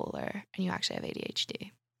of bipolar, and you actually have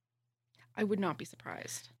ADHD. I would not be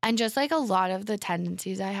surprised. And just like a lot of the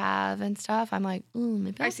tendencies I have and stuff, I'm like,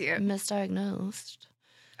 maybe I see it. Misdiagnosed.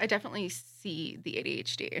 I definitely see the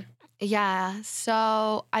ADHD. Yeah.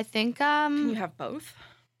 So I think Can you have both?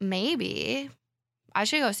 Maybe. I'm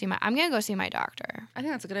gonna go see my doctor. I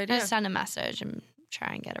think that's a good idea. Just send a message and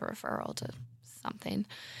try and get a referral to something.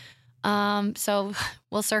 So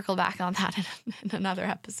we'll circle back on that in another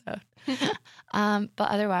episode. But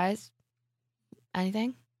otherwise,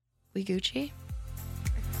 anything? We Gucci?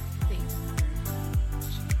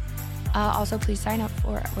 Also, please sign up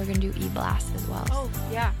we're going to do e-blast as well. Oh,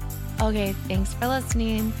 yeah. Okay, thanks for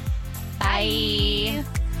listening. Bye.